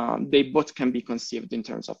 They both can be conceived in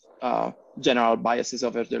terms of general biases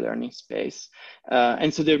over the learning space.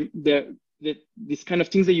 And so these kind of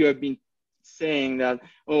things that you have been saying that,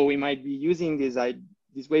 oh, we might be using this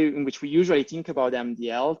way in which we usually think about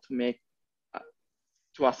MDL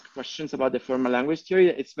to ask questions about the formal language theory.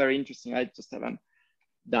 It's very interesting. I just haven't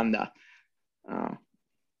done that.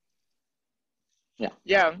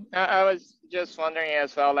 Yeah, I was just wondering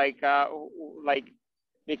as well, like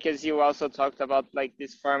because you also talked about like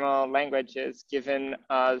these formal languages giving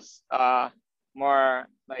us more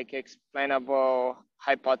like explainable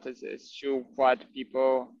hypotheses to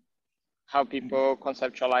how people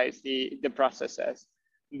conceptualize the processes.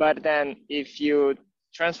 But then if you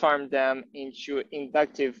transform them into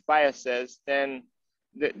inductive biases, then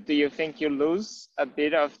do you think you lose a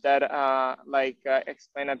bit of that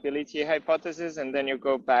explainability hypothesis, and then you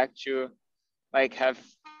go back to like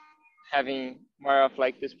having more of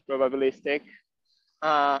like this probabilistic,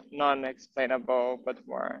 non-explainable, but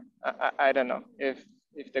more, I don't know if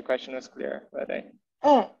the question was clear, but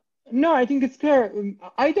no, I think it's clear.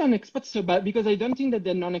 I don't expect so, but because I don't think that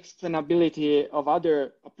the non-explainability of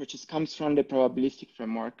other approaches comes from the probabilistic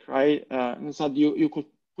framework, right? So you could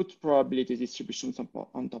put probability distributions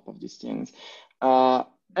on top of these things.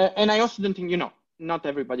 And I also don't think, not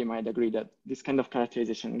everybody might agree that this kind of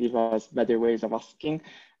characterization gives us better ways of asking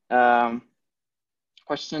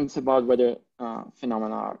questions about whether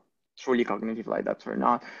phenomena are truly cognitive like that or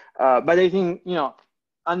not. But I think,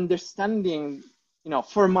 understanding,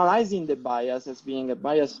 formalizing the bias as being a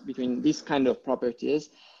bias between these kind of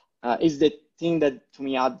properties is the thing that to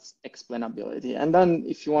me adds explainability. And then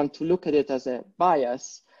if you want to look at it as a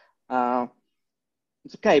bias,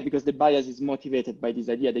 it's okay, because the bias is motivated by this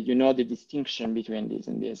idea that the distinction between this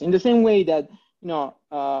and this. In the same way that,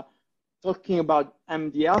 talking about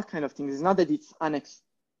MDL kind of things is not that it's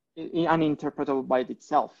uninterpretable by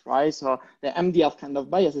itself, right? So the MDL kind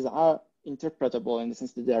of biases are interpretable in the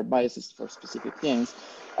sense that they are biases for specific things.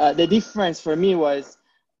 The difference for me was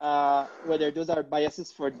whether those are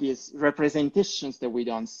biases for these representations that we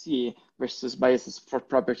don't see versus biases for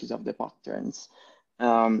properties of the patterns.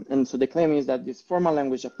 And so the claim is that these formal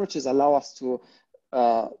language approaches allow us to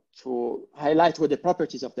highlight what the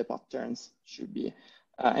properties of the patterns should be,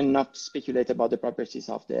 and not speculate about the properties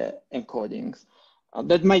of the encodings.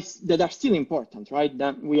 That are still important, right?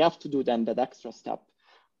 Then we have to do then that extra step.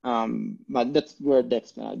 But that's where the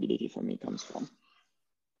explainability for me comes from.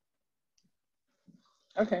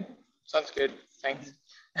 Okay, sounds good. Thanks.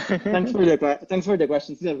 Thanks for the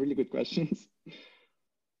questions. These are really good questions.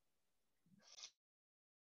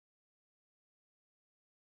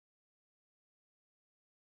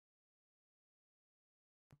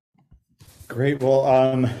 Great. Well,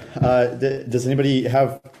 does anybody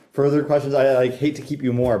have further questions? I like hate to keep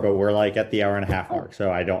you more, but we're like at the 1.5 hour mark,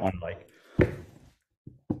 so I don't want to like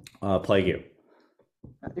plague you.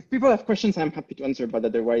 If people have questions, I'm happy to answer, but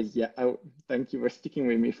otherwise, yeah, thank you for sticking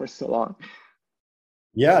with me for so long.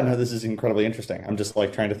 Yeah, no, this is incredibly interesting. I'm just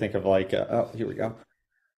like trying to think of like, oh, here we go.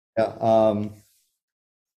 Yeah.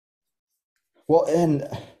 Well, and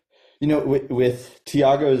you know, with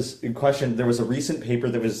Tiago's question, there was a recent paper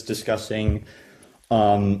that was discussing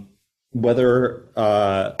whether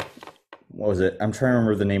what was it? I'm trying to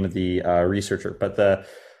remember the name of the researcher,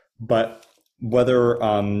 but whether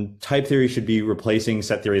type theory should be replacing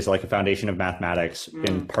set theory as like a foundation of mathematics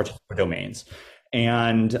in particular domains,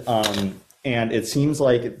 and it seems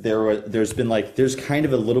like there's kind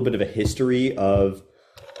of a little bit of a history of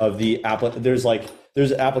the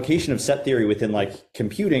there's application of set theory within like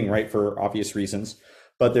computing, right, for obvious reasons,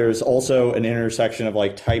 but there's also an intersection of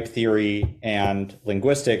like type theory and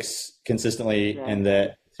linguistics consistently, and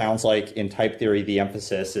that sounds like in type theory the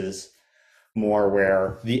emphasis is more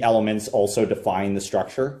where the elements also define the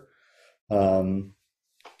structure. I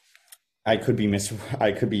could be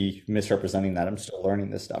misrepresenting that. I'm still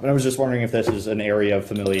learning this stuff, and I was just wondering if this is an area of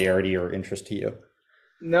familiarity or interest to you.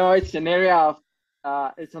 No, it's an area of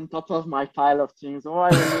it's on top of my pile of things. Oh, I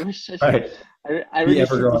really wish I really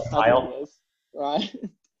should be studying this, right?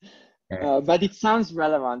 But it sounds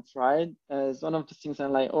relevant, right? It's one of the things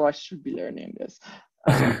I'm like, oh, I should be learning this.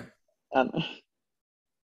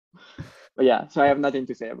 But yeah, so I have nothing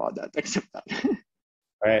to say about that except that.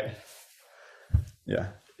 Right. Yeah,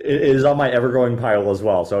 it is on my ever-growing pile as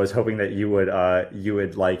well. So I was hoping that you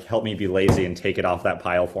would like help me be lazy and take it off that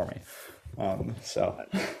pile for me.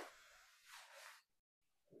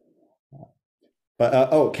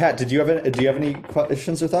 But oh, Kat, do you have any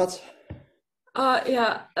questions or thoughts?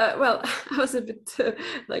 Yeah. Well, I was a bit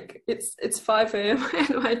like it's 5 a.m.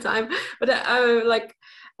 in my time, but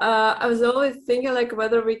I was always thinking like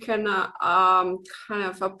whether we can kind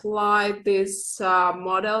of apply these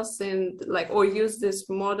models in like or use these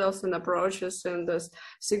models and approaches in this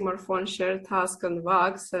Sigmund-Freud shared task and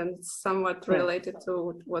VAGs, and somewhat related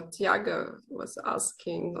to what Tiago was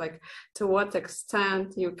asking, like to what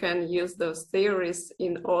extent you can use those theories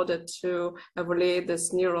in order to evaluate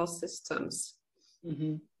these neural systems.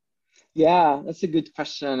 Mm-hmm. Yeah, that's a good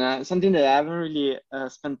question. Something that I haven't really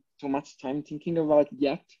spent too much time thinking about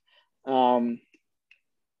yet. So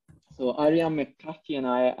Arya McCarthy and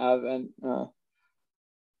I have a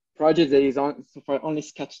project that is so far only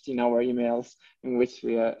sketched in our emails, in which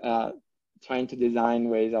we are trying to design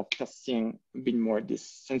ways of testing a bit more this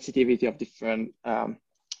sensitivity of different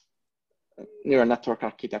neural network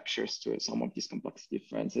architectures to some of these complexity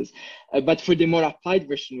differences. But for the more applied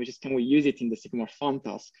version, which is can we use it in the Sigmund-Freud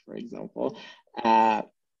task, for example, I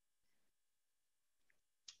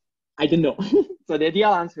don't know. So the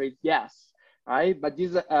ideal answer is yes, right? But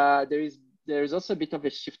this, there is also a bit of a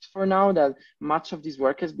shift for now that much of this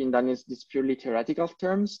work has been done in these purely theoretical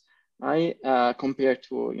terms, right? Compared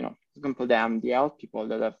to, you know, for example, the MDL people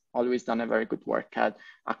that have always done a very good work at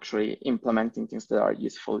actually implementing things that are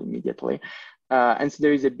useful immediately. And so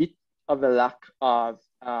there is a bit of a lack of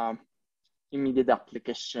immediate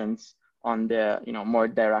applications on the, you know, more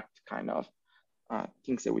direct kind of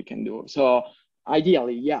things that we can do. So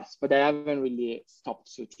ideally, yes, but I haven't really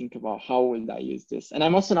stopped to think about how will I use this. And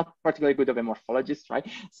I'm also not particularly good of a morphologist, right?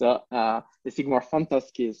 So the Sigmund-Freud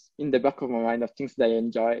task is in the back of my mind of things that I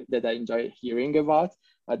enjoy hearing about,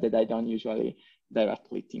 but that I don't usually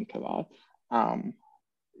directly think about.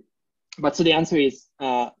 But so the answer is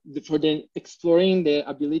for the exploring the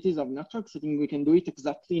abilities of networks, I think we can do it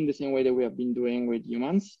exactly in the same way that we have been doing with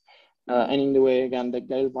humans. And in the way, again, that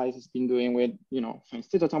Gail Weiss has been doing with, you know,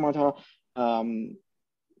 state automata.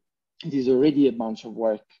 There's already a bunch of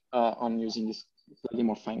work on using this slightly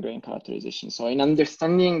more fine-grained characterization. So in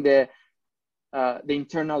understanding the the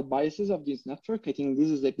internal biases of this network, I think this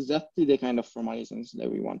is exactly the kind of formalisms that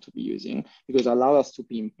we want to be using, because allow us to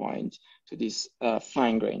pinpoint to these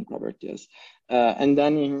fine-grained properties. And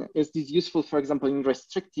then is this useful, for example, in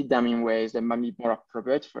restricting them in ways that might be more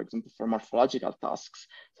appropriate, for example, for morphological tasks,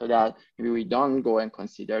 so that maybe we don't go and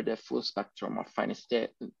consider the full spectrum of finite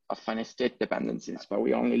state dependencies, but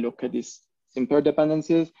we only look at these simpler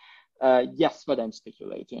dependencies. Yes, but I'm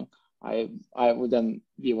speculating. I wouldn't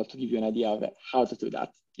be able to give you an idea of how to do that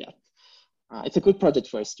yet. It's a good project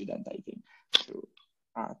for a student, I think, to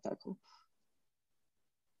tackle.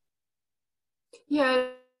 Yeah,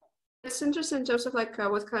 it's interesting in terms of like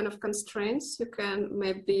what kind of constraints you can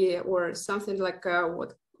maybe, or something like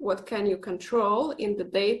what can you control in the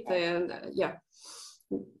data, and yeah.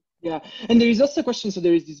 Yeah, and there is also a question. So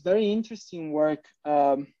there is this very interesting work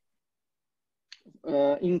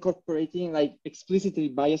incorporating, like explicitly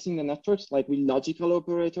biasing the networks, like with logical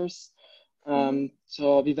operators.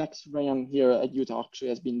 So Vivek Subrayan here at Utah actually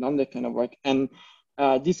has been done that kind of work, and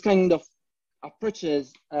this kind of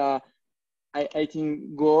approaches, I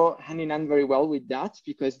think, go hand in hand very well with that,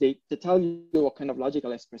 because they tell you what kind of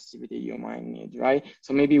logical expressivity you might need, right?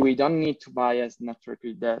 So maybe we don't need to bias network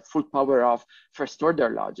with the full power of first order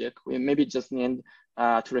logic. We maybe just need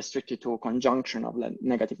to restrict it to a conjunction of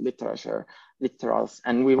negative literals,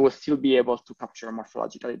 and we will still be able to capture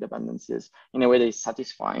morphological dependencies in a way that is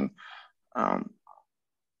satisfying.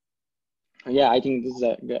 Yeah, I think this is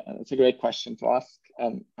it's a great question to ask.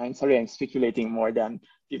 I'm sorry, I'm speculating more than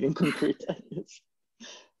giving concrete ideas.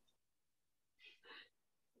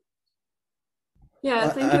 Yeah,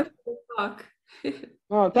 thank you for the talk.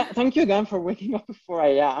 Oh, thank you again for waking up before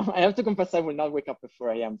I am. I have to confess, I will not wake up before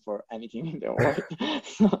I am for anything in the world.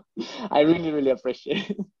 So I really, really appreciate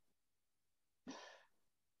it.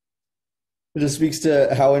 It just speaks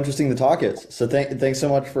to how interesting the talk is. So thanks so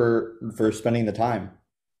much for spending the time.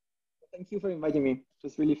 Thank you for inviting me. It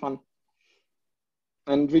was really fun.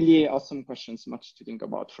 And really awesome questions, much to think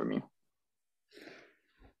about for me.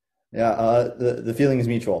 Yeah, the feeling is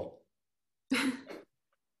mutual.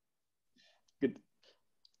 Good.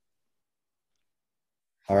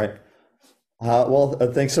 All right. Well,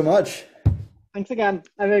 thanks so much. Thanks again.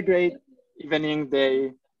 Have a great evening,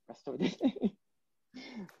 day, rest of the day.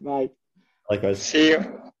 Bye. Likewise. See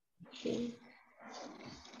you.